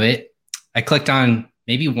 always view it. I clicked on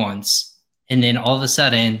maybe once, and then all of a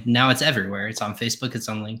sudden now it's everywhere. It's on Facebook, it's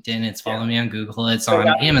on LinkedIn, it's following me on Google, it's on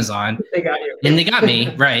Amazon. They got you. And they got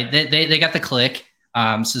me, right. They got the click.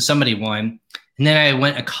 So somebody won. And then I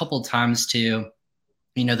went a couple times to,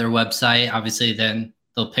 their website. Obviously, then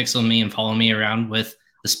they'll pixel me and follow me around with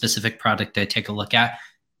the specific product I take a look at.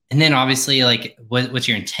 And then obviously, like, what's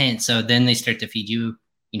your intent? So then they start to feed you,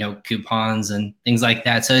 coupons and things like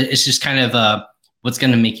that. So it's just kind of what's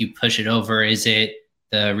going to make you push it over. Is it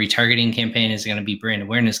the retargeting campaign? Is it going to be brand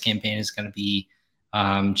awareness campaign? Is it going to be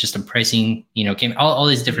just a pricing, campaign? All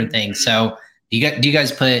these different things. So do you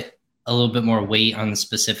guys put a little bit more weight on the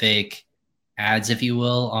specific ads, if you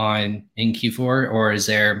will, in Q4, or is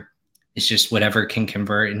it's just whatever can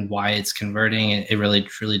convert and why it's converting? It really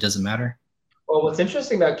truly doesn't matter. Well, what's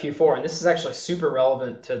interesting about Q4, and this is actually super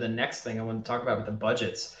relevant to the next thing I want to talk about with the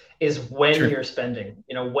budgets, is when you're spending,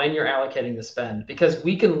 when you're allocating the spend, because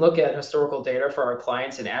we can look at historical data for our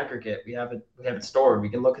clients in aggregate. We have it stored. We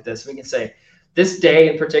can look at this. We can say this day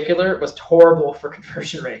in particular was horrible for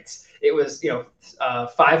conversion rates. It was,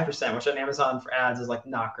 5%, which on Amazon for ads is like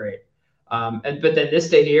not great. But then this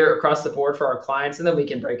day here across the board for our clients, and then we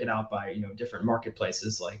can break it out by, different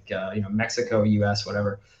marketplaces like, Mexico, US,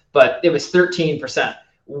 whatever. But it was 13%.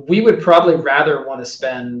 We would probably rather want to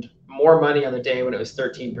spend more money on the day when it was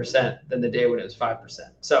 13% than the day when it was 5%.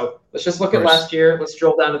 So let's just look at last year. Let's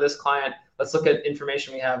drill down to this client. Let's look at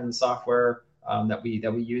information we have in the software that we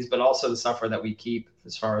use, but also the software that we keep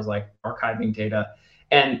as far as like archiving data.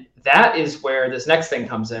 And that is where this next thing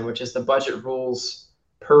comes in, which is the budget rules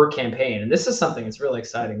per campaign. And this is something that's really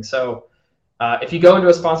exciting. So if you go into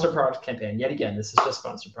a sponsored product campaign, yet again, this is just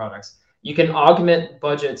sponsored products, you can augment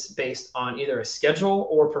budgets based on either a schedule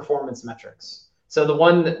or performance metrics. So the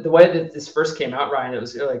way that this first came out, Ryan, it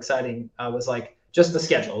was really exciting, was like just the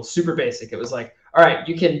schedule, super basic. It was like, all right,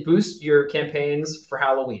 you can boost your campaigns for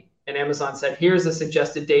Halloween. And Amazon said, here's the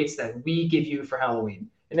suggested dates that we give you for Halloween.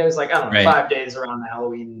 And it was like, I don't know, 5 days around the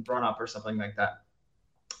Halloween run up or something like that.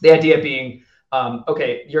 The idea being,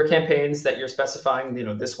 okay, your campaigns that you're specifying,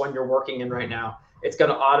 this one you're working in right now, it's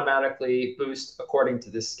going to automatically boost according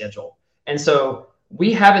to this schedule. And so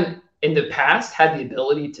we haven't in the past had the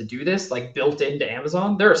ability to do this like built into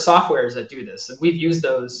Amazon. There are softwares that do this, and we've used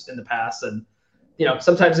those in the past. And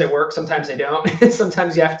sometimes they work, sometimes they don't.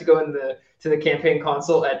 Sometimes you have to go to the campaign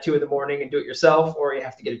console at 2 a.m. and do it yourself, or you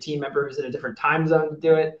have to get a team member who's in a different time zone to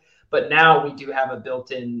do it. But now we do have a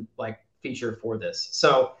built-in like feature for this.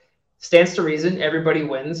 So stands to reason, everybody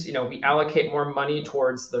wins. We allocate more money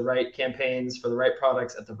towards the right campaigns for the right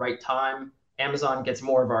products at the right time. Amazon gets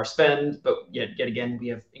more of our spend, but yet again, we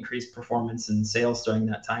have increased performance and sales during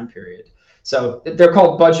that time period. So they're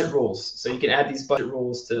called budget rules. So you can add these budget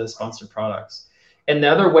rules to sponsored products. And the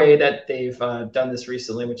other way that they've done this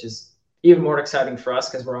recently, which is even more exciting for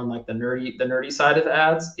us because we're on like the nerdy side of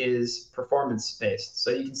ads, is performance based.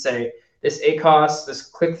 So you can say this ACoS, this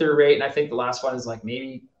click-through rate, and I think the last one is like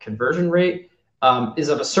maybe conversion rate, is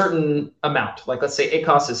of a certain amount. Like let's say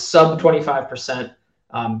ACoS is sub 25%.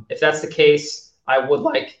 If that's the case, I would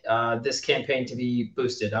like this campaign to be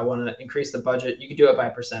boosted. I want to increase the budget. You can do it by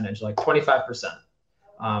a percentage, like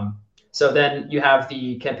 25%. So then you have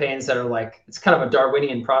the campaigns that are like, it's kind of a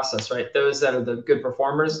Darwinian process, right? Those that are the good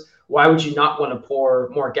performers, why would you not want to pour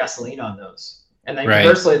more gasoline on those? And then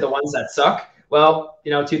conversely, the ones that suck, well,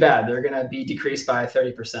 too bad. They're going to be decreased by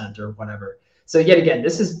 30% or whatever. So yet again,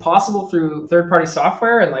 this is possible through third-party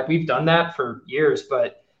software. And like we've done that for years,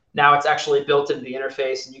 but now it's actually built into the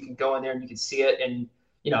interface and you can go in there and you can see it. And,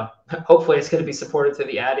 hopefully it's going to be supported through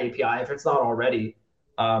the ad API if it's not already.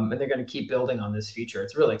 And they're going to keep building on this feature.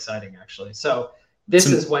 It's really exciting, actually. So this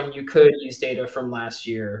is when you could use data from last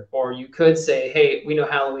year, or you could say, hey, we know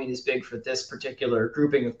Halloween is big for this particular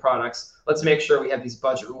grouping of products. Let's make sure we have these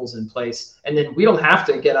budget rules in place. And then we don't have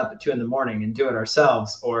to get up at 2 a.m. and do it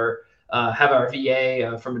ourselves, or have our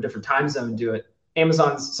VA from a different time zone do it.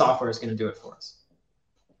 Amazon's software is going to do it for us.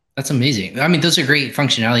 That's amazing. I mean, those are great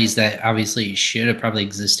functionalities that obviously should have probably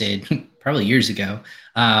existed probably years ago.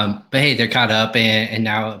 But hey, they're caught up, and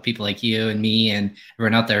now people like you and me and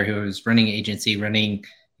everyone out there who is running an agency, running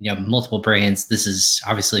multiple brands, this is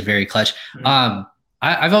obviously very clutch. Mm-hmm.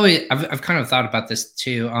 I've kind of thought about this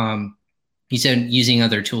too. You said using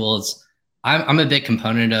other tools. I'm a big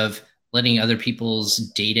component of letting other people's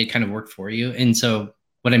data kind of work for you. And so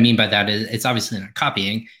what I mean by that is it's obviously not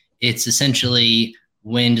copying. It's essentially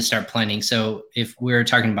when to start planning. So if we're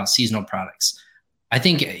talking about seasonal products, I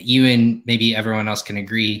think you and maybe everyone else can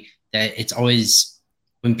agree that it's always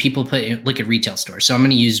when people look at retail stores. So I'm going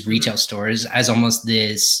to use retail stores as almost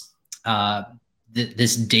this,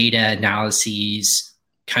 this data analyses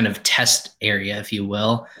kind of test area, if you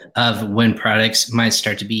will, of when products might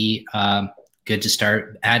start to be good to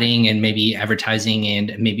start adding and maybe advertising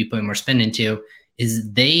and maybe putting more spend into,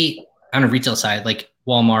 is they, on a retail side, like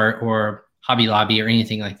Walmart or Hobby Lobby or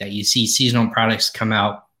anything like that, you see seasonal products come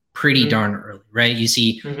out pretty darn early, right? You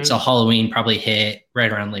see, so Halloween probably hit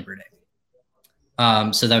right around Labor Day.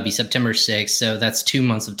 So that would be September 6th. So that's 2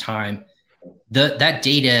 months of time. That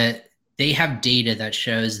data, they have data that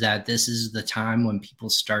shows that this is the time when people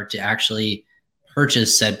start to actually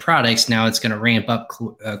purchase said products. Now it's going to ramp up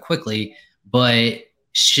quickly, but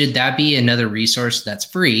should that be another resource that's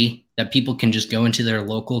free that people can just go into their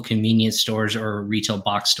local convenience stores or retail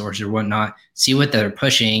box stores or whatnot, see what they're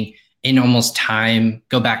pushing, and almost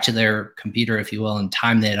go back to their computer, if you will, and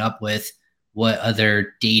time that up with what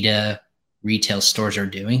other data retail stores are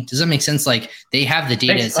doing? Does that make sense? Like, they have the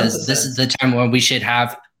data that says this is the time when we should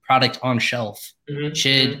have product on shelf.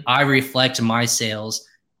 Should I reflect my sales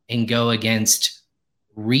and go against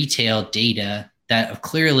retail data that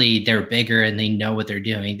clearly they're bigger and they know what they're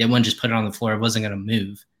doing? They wouldn't just put it on the floor. It wasn't going to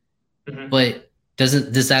move. But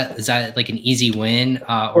is that like an easy win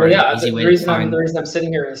or an easy way to find? The reason I'm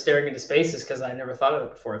sitting here and staring into space is because I never thought of it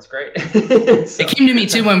before. It's great. It came to me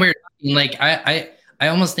too when we were talking. Like, I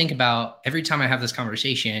almost think about every time I have this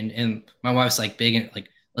conversation, and my wife's like big and like,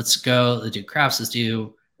 let's do crafts, let's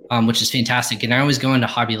do which is fantastic. And I always go into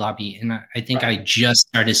Hobby Lobby, and I think I just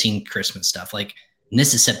started seeing Christmas stuff. Like, and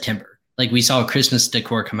this is September. Like, we saw Christmas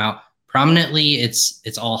decor come out prominently.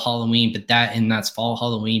 It's all Halloween, but that's fall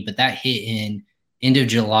Halloween, but that hit in end of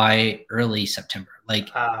July, early September.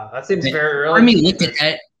 Like, that seems very early. I mean, look at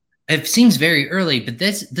that. It seems very early, but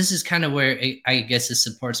this is kind of where I guess it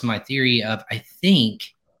supports my theory of I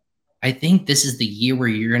think this is the year where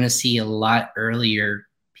you're going to see a lot earlier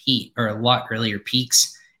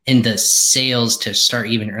peaks in the sales to start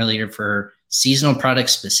even earlier for seasonal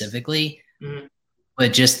products specifically.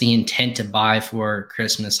 But just the intent to buy for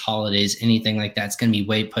Christmas, holidays, anything like that, it's going to be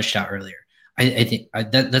way pushed out earlier. I think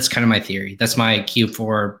that's kind of my theory. That's my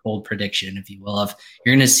Q4 bold prediction, if you will, of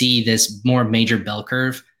you're going to see this more major bell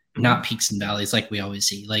curve, not peaks and valleys like we always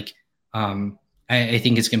see. Like, I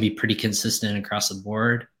think it's going to be pretty consistent across the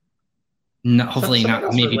board. Hopefully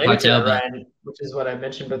not maybe plateau, Ryan, which is what I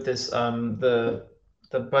mentioned with this,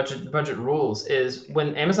 the budget rules is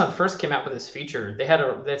when Amazon first came out with this feature,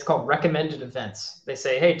 it's called recommended events. They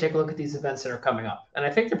say, hey, take a look at these events that are coming up. And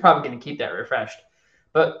I think they're probably going to keep that refreshed.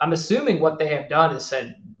 But I'm assuming what they have done is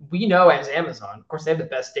said, we know as Amazon, of course, they have the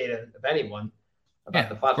best data of anyone about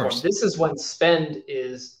the platform. This is when spend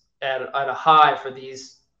is at a high for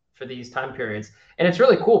these time periods. And it's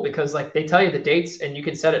really cool because like they tell you the dates and you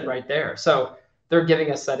can set it right there. So they're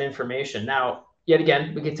giving us that information. Now, yet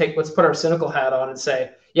again, let's put our cynical hat on and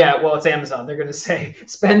say, yeah, well, it's Amazon. They're going to say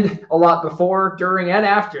spend a lot before, during, and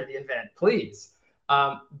after the event, please.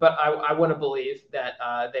 But I want to believe that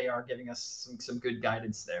they are giving us some good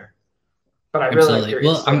guidance there. But I really like your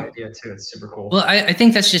in-store idea too. It's super cool. Well, I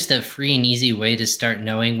think that's just a free and easy way to start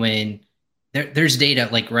knowing when there's data,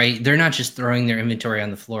 like, right? They're not just throwing their inventory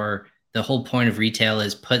on the floor. The whole point of retail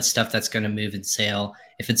is put stuff that's going to move in sale.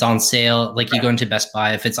 If it's on sale, like you go into Best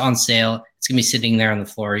Buy, if it's on sale, it's going to be sitting there on the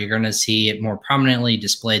floor. You're going to see it more prominently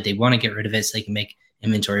displayed. They want to get rid of it so they can make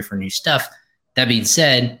inventory for new stuff. That being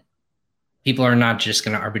said, people are not just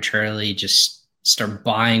going to arbitrarily just start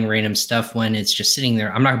buying random stuff when it's just sitting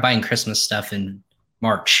there. I'm not buying Christmas stuff in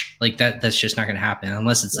March. Like that's just not going to happen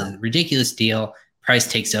unless it's a ridiculous deal.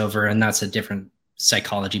 Price takes over, and that's a different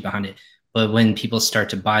psychology behind it. But when people start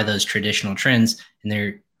to buy those traditional trends, and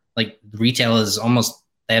they're like, retail is almost,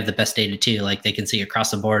 they have the best data too. Like they can see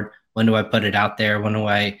across the board, when do I put it out there? When do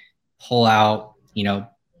I pull out,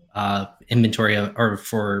 inventory or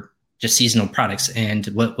for just seasonal products, and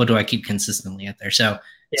what do I keep consistently out there? So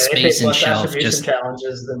space and shelf just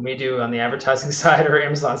challenges than we do on the advertising side or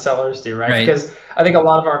Amazon sellers do, right? Because I think a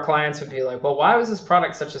lot of our clients would be like, well, why was this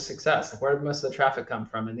product such a success? Like, where did most of the traffic come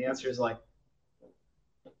from? And the answer is like,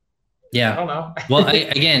 I don't know.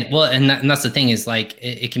 Well, and that's the thing is like,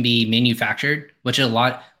 it can be manufactured, which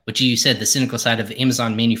you said, the cynical side of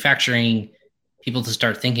Amazon manufacturing people to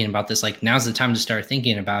start thinking about this. Like, now's the time to start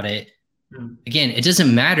thinking about it. Again, it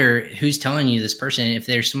doesn't matter who's telling you this person. If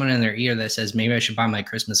there's someone in their ear that says, maybe I should buy my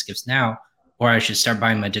Christmas gifts now, or I should start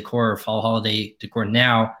buying my decor or fall holiday decor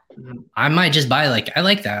now, I might just buy, like, I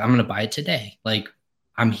like that. I'm going to buy it today. Like,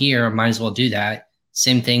 I'm here, I might as well do that.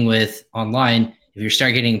 Same thing with online. If you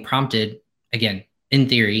start getting prompted, again, in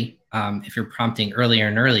theory, if you're prompting earlier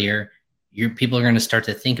and earlier, people are going to start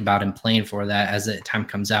to think about and plan for that as the time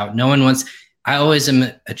comes out. No one wants, I always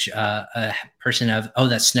am a person of, oh,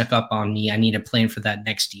 that snuck up on me. I need a plan for that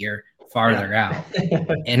next year farther out.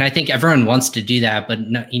 And I think everyone wants to do that, but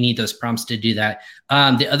no, you need those prompts to do that.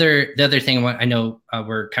 The other thing I know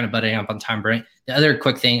we're kind of butting up on time, Brent. The other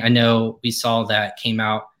quick thing I know we saw that came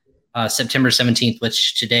out September 17th,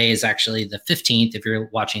 which today is actually the 15th. If you're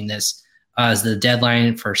watching this, is the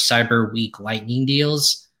deadline for Cyber Week Lightning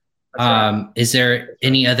deals. Right. Is there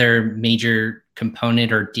any other major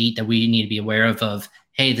component or date that we need to be aware of,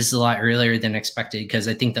 hey, this is a lot earlier than expected? Because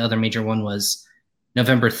I think the other major one was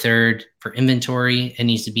November 3rd for inventory. It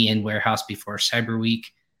needs to be in warehouse before Cyber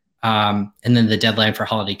Week. And then the deadline for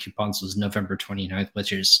holiday coupons was November 29th,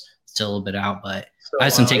 which is still a little bit out, but I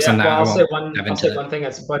have some takes on that. Well, I'll say one thing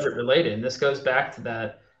that's budget related, and this goes back to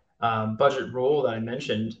that budget rule that I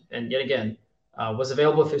mentioned. And yet again, was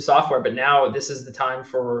available through software, but now this is the time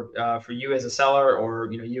for you as a seller, or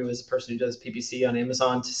you as a person who does PPC on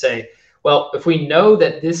Amazon, to say, well, if we know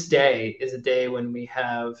that this day is a day when we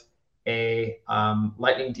have a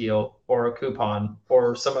lightning deal or a coupon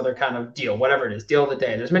or some other kind of deal, whatever it is, deal of the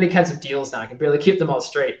day. There's many kinds of deals now. I can barely keep them all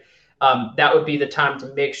straight. That would be the time to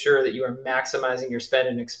make sure that you are maximizing your spend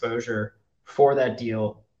and exposure for that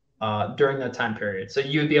deal during that time period. So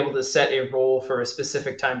you would be able to set a goal for a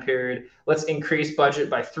specific time period. Let's increase budget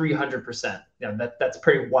by 300%. That's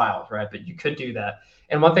pretty wild, right? But you could do that.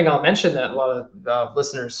 And one thing I'll mention that a lot of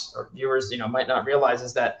listeners or viewers, might not realize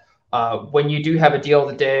is that when you do have a deal of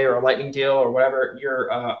the day or a lightning deal or whatever,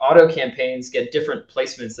 your auto campaigns get different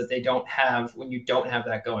placements that they don't have when you don't have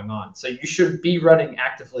that going on. So you should be running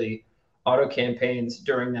actively auto campaigns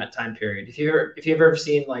during that time period. If you've ever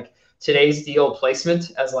seen like today's deal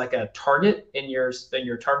placement as like a target in your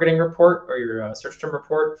targeting report or your search term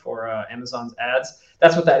report for Amazon's ads,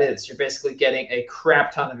 that's what that is. You're basically getting a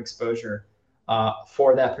crap ton of exposure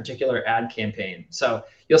for that particular ad campaign. So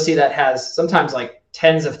you'll see that has sometimes like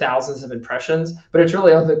tens of thousands of impressions, but it's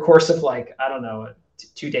really over the course of like, I don't know,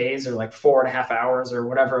 2 days or like 4.5 hours or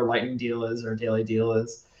whatever a lightning deal is or daily deal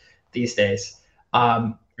is these days.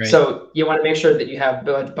 Right. So you want to make sure that you have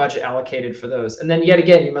budget allocated for those. And then yet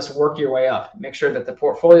again, you must work your way up. Make sure that the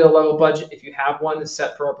portfolio level budget, if you have one, is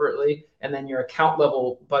set appropriately. And then your account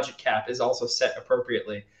level budget cap is also set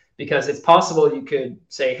appropriately. Because it's possible you could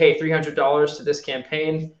say, hey, $300 to this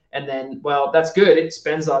campaign. And then, well, that's good. It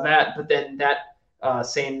spends on that. But then that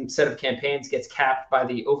same set of campaigns gets capped by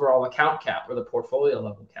the overall account cap or the portfolio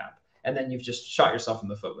level cap. And then you've just shot yourself in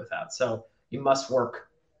the foot with that. So you must work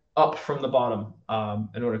up from the bottom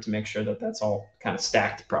in order to make sure that that's all kind of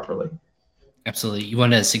stacked properly. Absolutely. You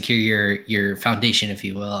want to secure your foundation, if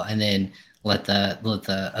you will, and then let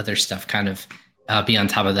the other stuff kind of be on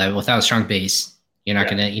top of that. Without a strong base, you're not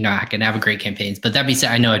gonna have a great campaigns. But that being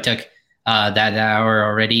said, I know it took that hour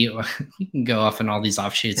already. We can go off on all these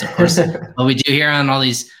offshoots, of course, but we do hear on all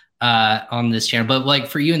these on this channel. But like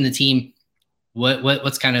for you and the team,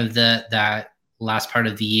 what's kind of that last part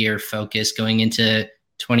of the year focus going into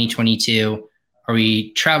 2022? Are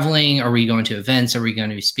we traveling? Are we going to events? Are we going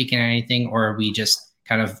to be speaking at anything? Or are we just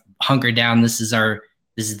kind of hunkered down? This is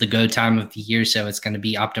the go time of the year. So it's going to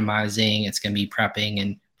be optimizing. It's going to be prepping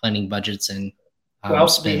and planning budgets and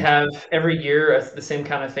we have every year the same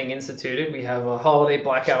kind of thing instituted. We have a holiday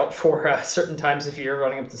blackout for certain times of year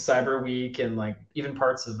running up to Cyber Week and like even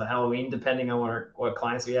parts of the Halloween, depending on what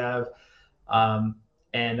clients we have,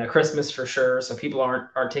 and Christmas for sure. So people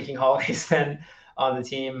aren't taking holidays then on the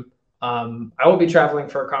team. I will be traveling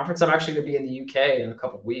for a conference. I'm actually going to be in the UK in a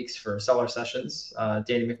couple of weeks for seller sessions.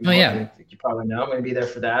 Danny McNaught, oh, yeah. You probably know. I'm going to be there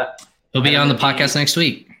for that. He'll be on the podcast next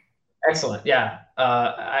week. Excellent. Yeah.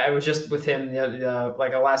 I was just with him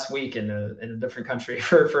like last week in a different country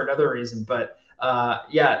for another reason. But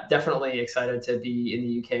yeah, definitely excited to be in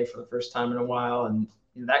the UK for the first time in a while. And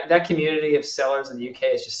that community of sellers in the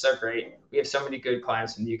UK is just so great. We have so many good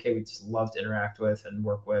clients in the UK we just love to interact with and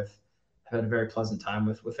work with. I've had a very pleasant time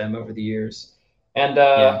with them over the years. And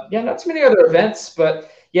not too many other events,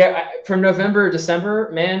 but yeah, from November, December,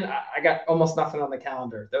 man, I got almost nothing on the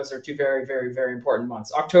calendar. Those are 2 very, very, very important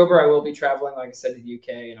months. October, I will be traveling, like I said, to the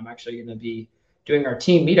UK, and I'm actually going to be doing our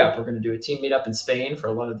team meetup. We're going to do a team meetup in Spain for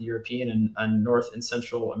a lot of the European and North and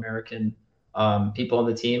Central American people on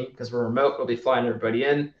the team, because we're remote. We'll be flying everybody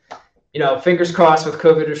in. Fingers crossed with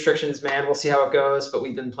COVID restrictions, man. We'll see how it goes, but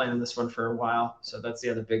we've been planning this one for a while. So that's the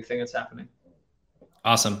other big thing that's happening.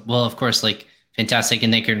 Awesome. Well, of course, fantastic.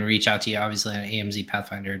 And they can reach out to you, obviously, on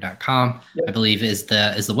amzpathfinder.com, yep. I believe is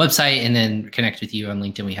the website, and then connect with you on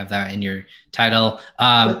LinkedIn. We have that in your title.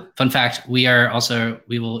 Fun fact, you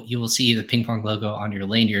will see the ping pong logo on your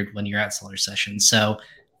lanyard when you're at seller sessions. So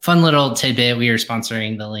fun little tidbit. We are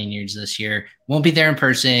sponsoring the lanyards this year. Won't be there in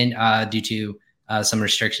person due to some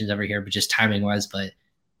restrictions over here, but just timing wise, but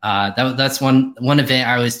that's one event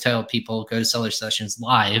I always tell people, go to Seller Sessions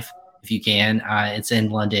live if you can. It's in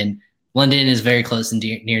London. London is very close and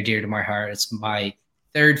near and dear to my heart. It's my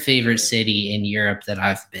third favorite city in Europe that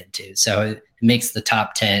I've been to, so it makes the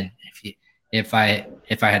top 10 if I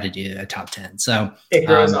had to do a top 10. So it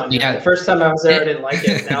grows on you. Yeah. The first time I was there, I didn't like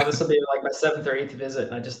it. Now this will be like my 7th or 8th visit,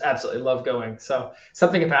 and I just absolutely love going. So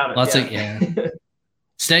something about it.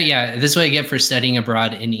 So this is what I get for studying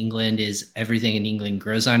abroad in England is everything in England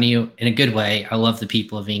grows on you in a good way. I love the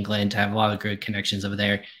people of England. I have a lot of good connections over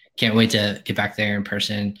there. Can't wait to get back there in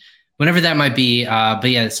person, whenever that might be. But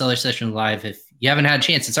yeah, Seller Session Live, if you haven't had a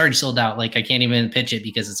chance, it's already sold out. Like I can't even pitch it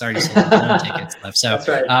because it's already sold out. No tickets left. So that's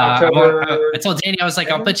right. I told Danny, I was like,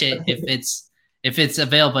 I'll pitch it if it's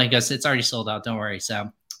available. He goes, it's already sold out. Don't worry.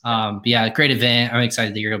 So but yeah, great event. I'm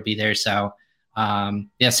excited that you're gonna be there. So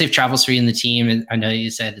safe travels for you and the team. And I know you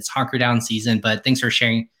said it's hunker down season, but thanks for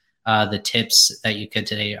sharing the tips that you could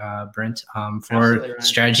today, Brent, for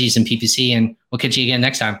strategies and PPC, and we'll catch you again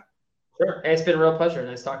next time. Sure. It's been a real pleasure.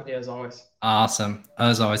 Nice talking to you as always. Awesome.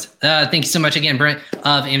 As always. Thank you so much again, Brent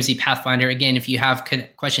of AMZ Pathfinder. Again, if you have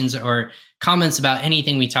questions or comments about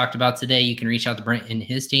anything we talked about today, you can reach out to Brent and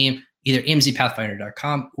his team, either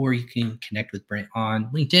amzpathfinder.com, or you can connect with Brent on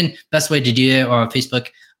LinkedIn. Best way to do it, or on Facebook.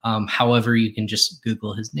 However, you can just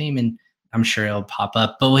Google his name and I'm sure it'll pop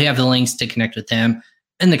up. But we have the links to connect with him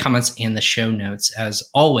in the comments and the show notes as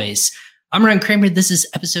always. I'm Ryan Kramer. This is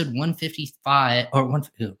episode 155 or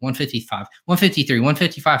 155, 153.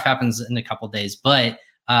 155 happens in a couple of days, but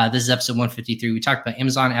this is episode 153. We talked about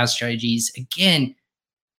Amazon Ad Strategies. Again,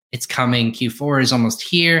 it's coming. Q4 is almost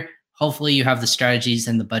here. Hopefully you have the strategies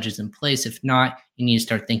and the budgets in place. If not, you need to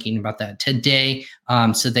start thinking about that today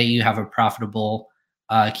so that you have a profitable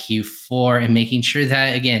Q4 and making sure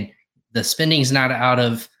that, again, the spending is not out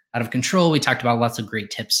of control. We talked about lots of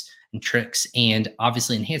great tips and tricks and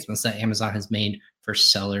obviously enhancements that Amazon has made for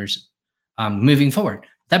sellers moving forward.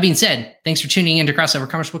 That being said, thanks for tuning in to Crossover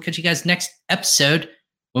Commerce. We'll catch you guys next episode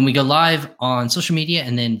when we go live on social media,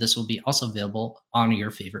 and then this will be also available on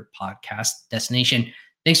your favorite podcast destination.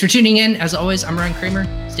 Thanks for tuning in. As always, I'm Ryan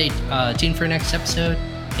Kramer. Stay tuned for next episode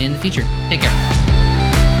in the future. Take care.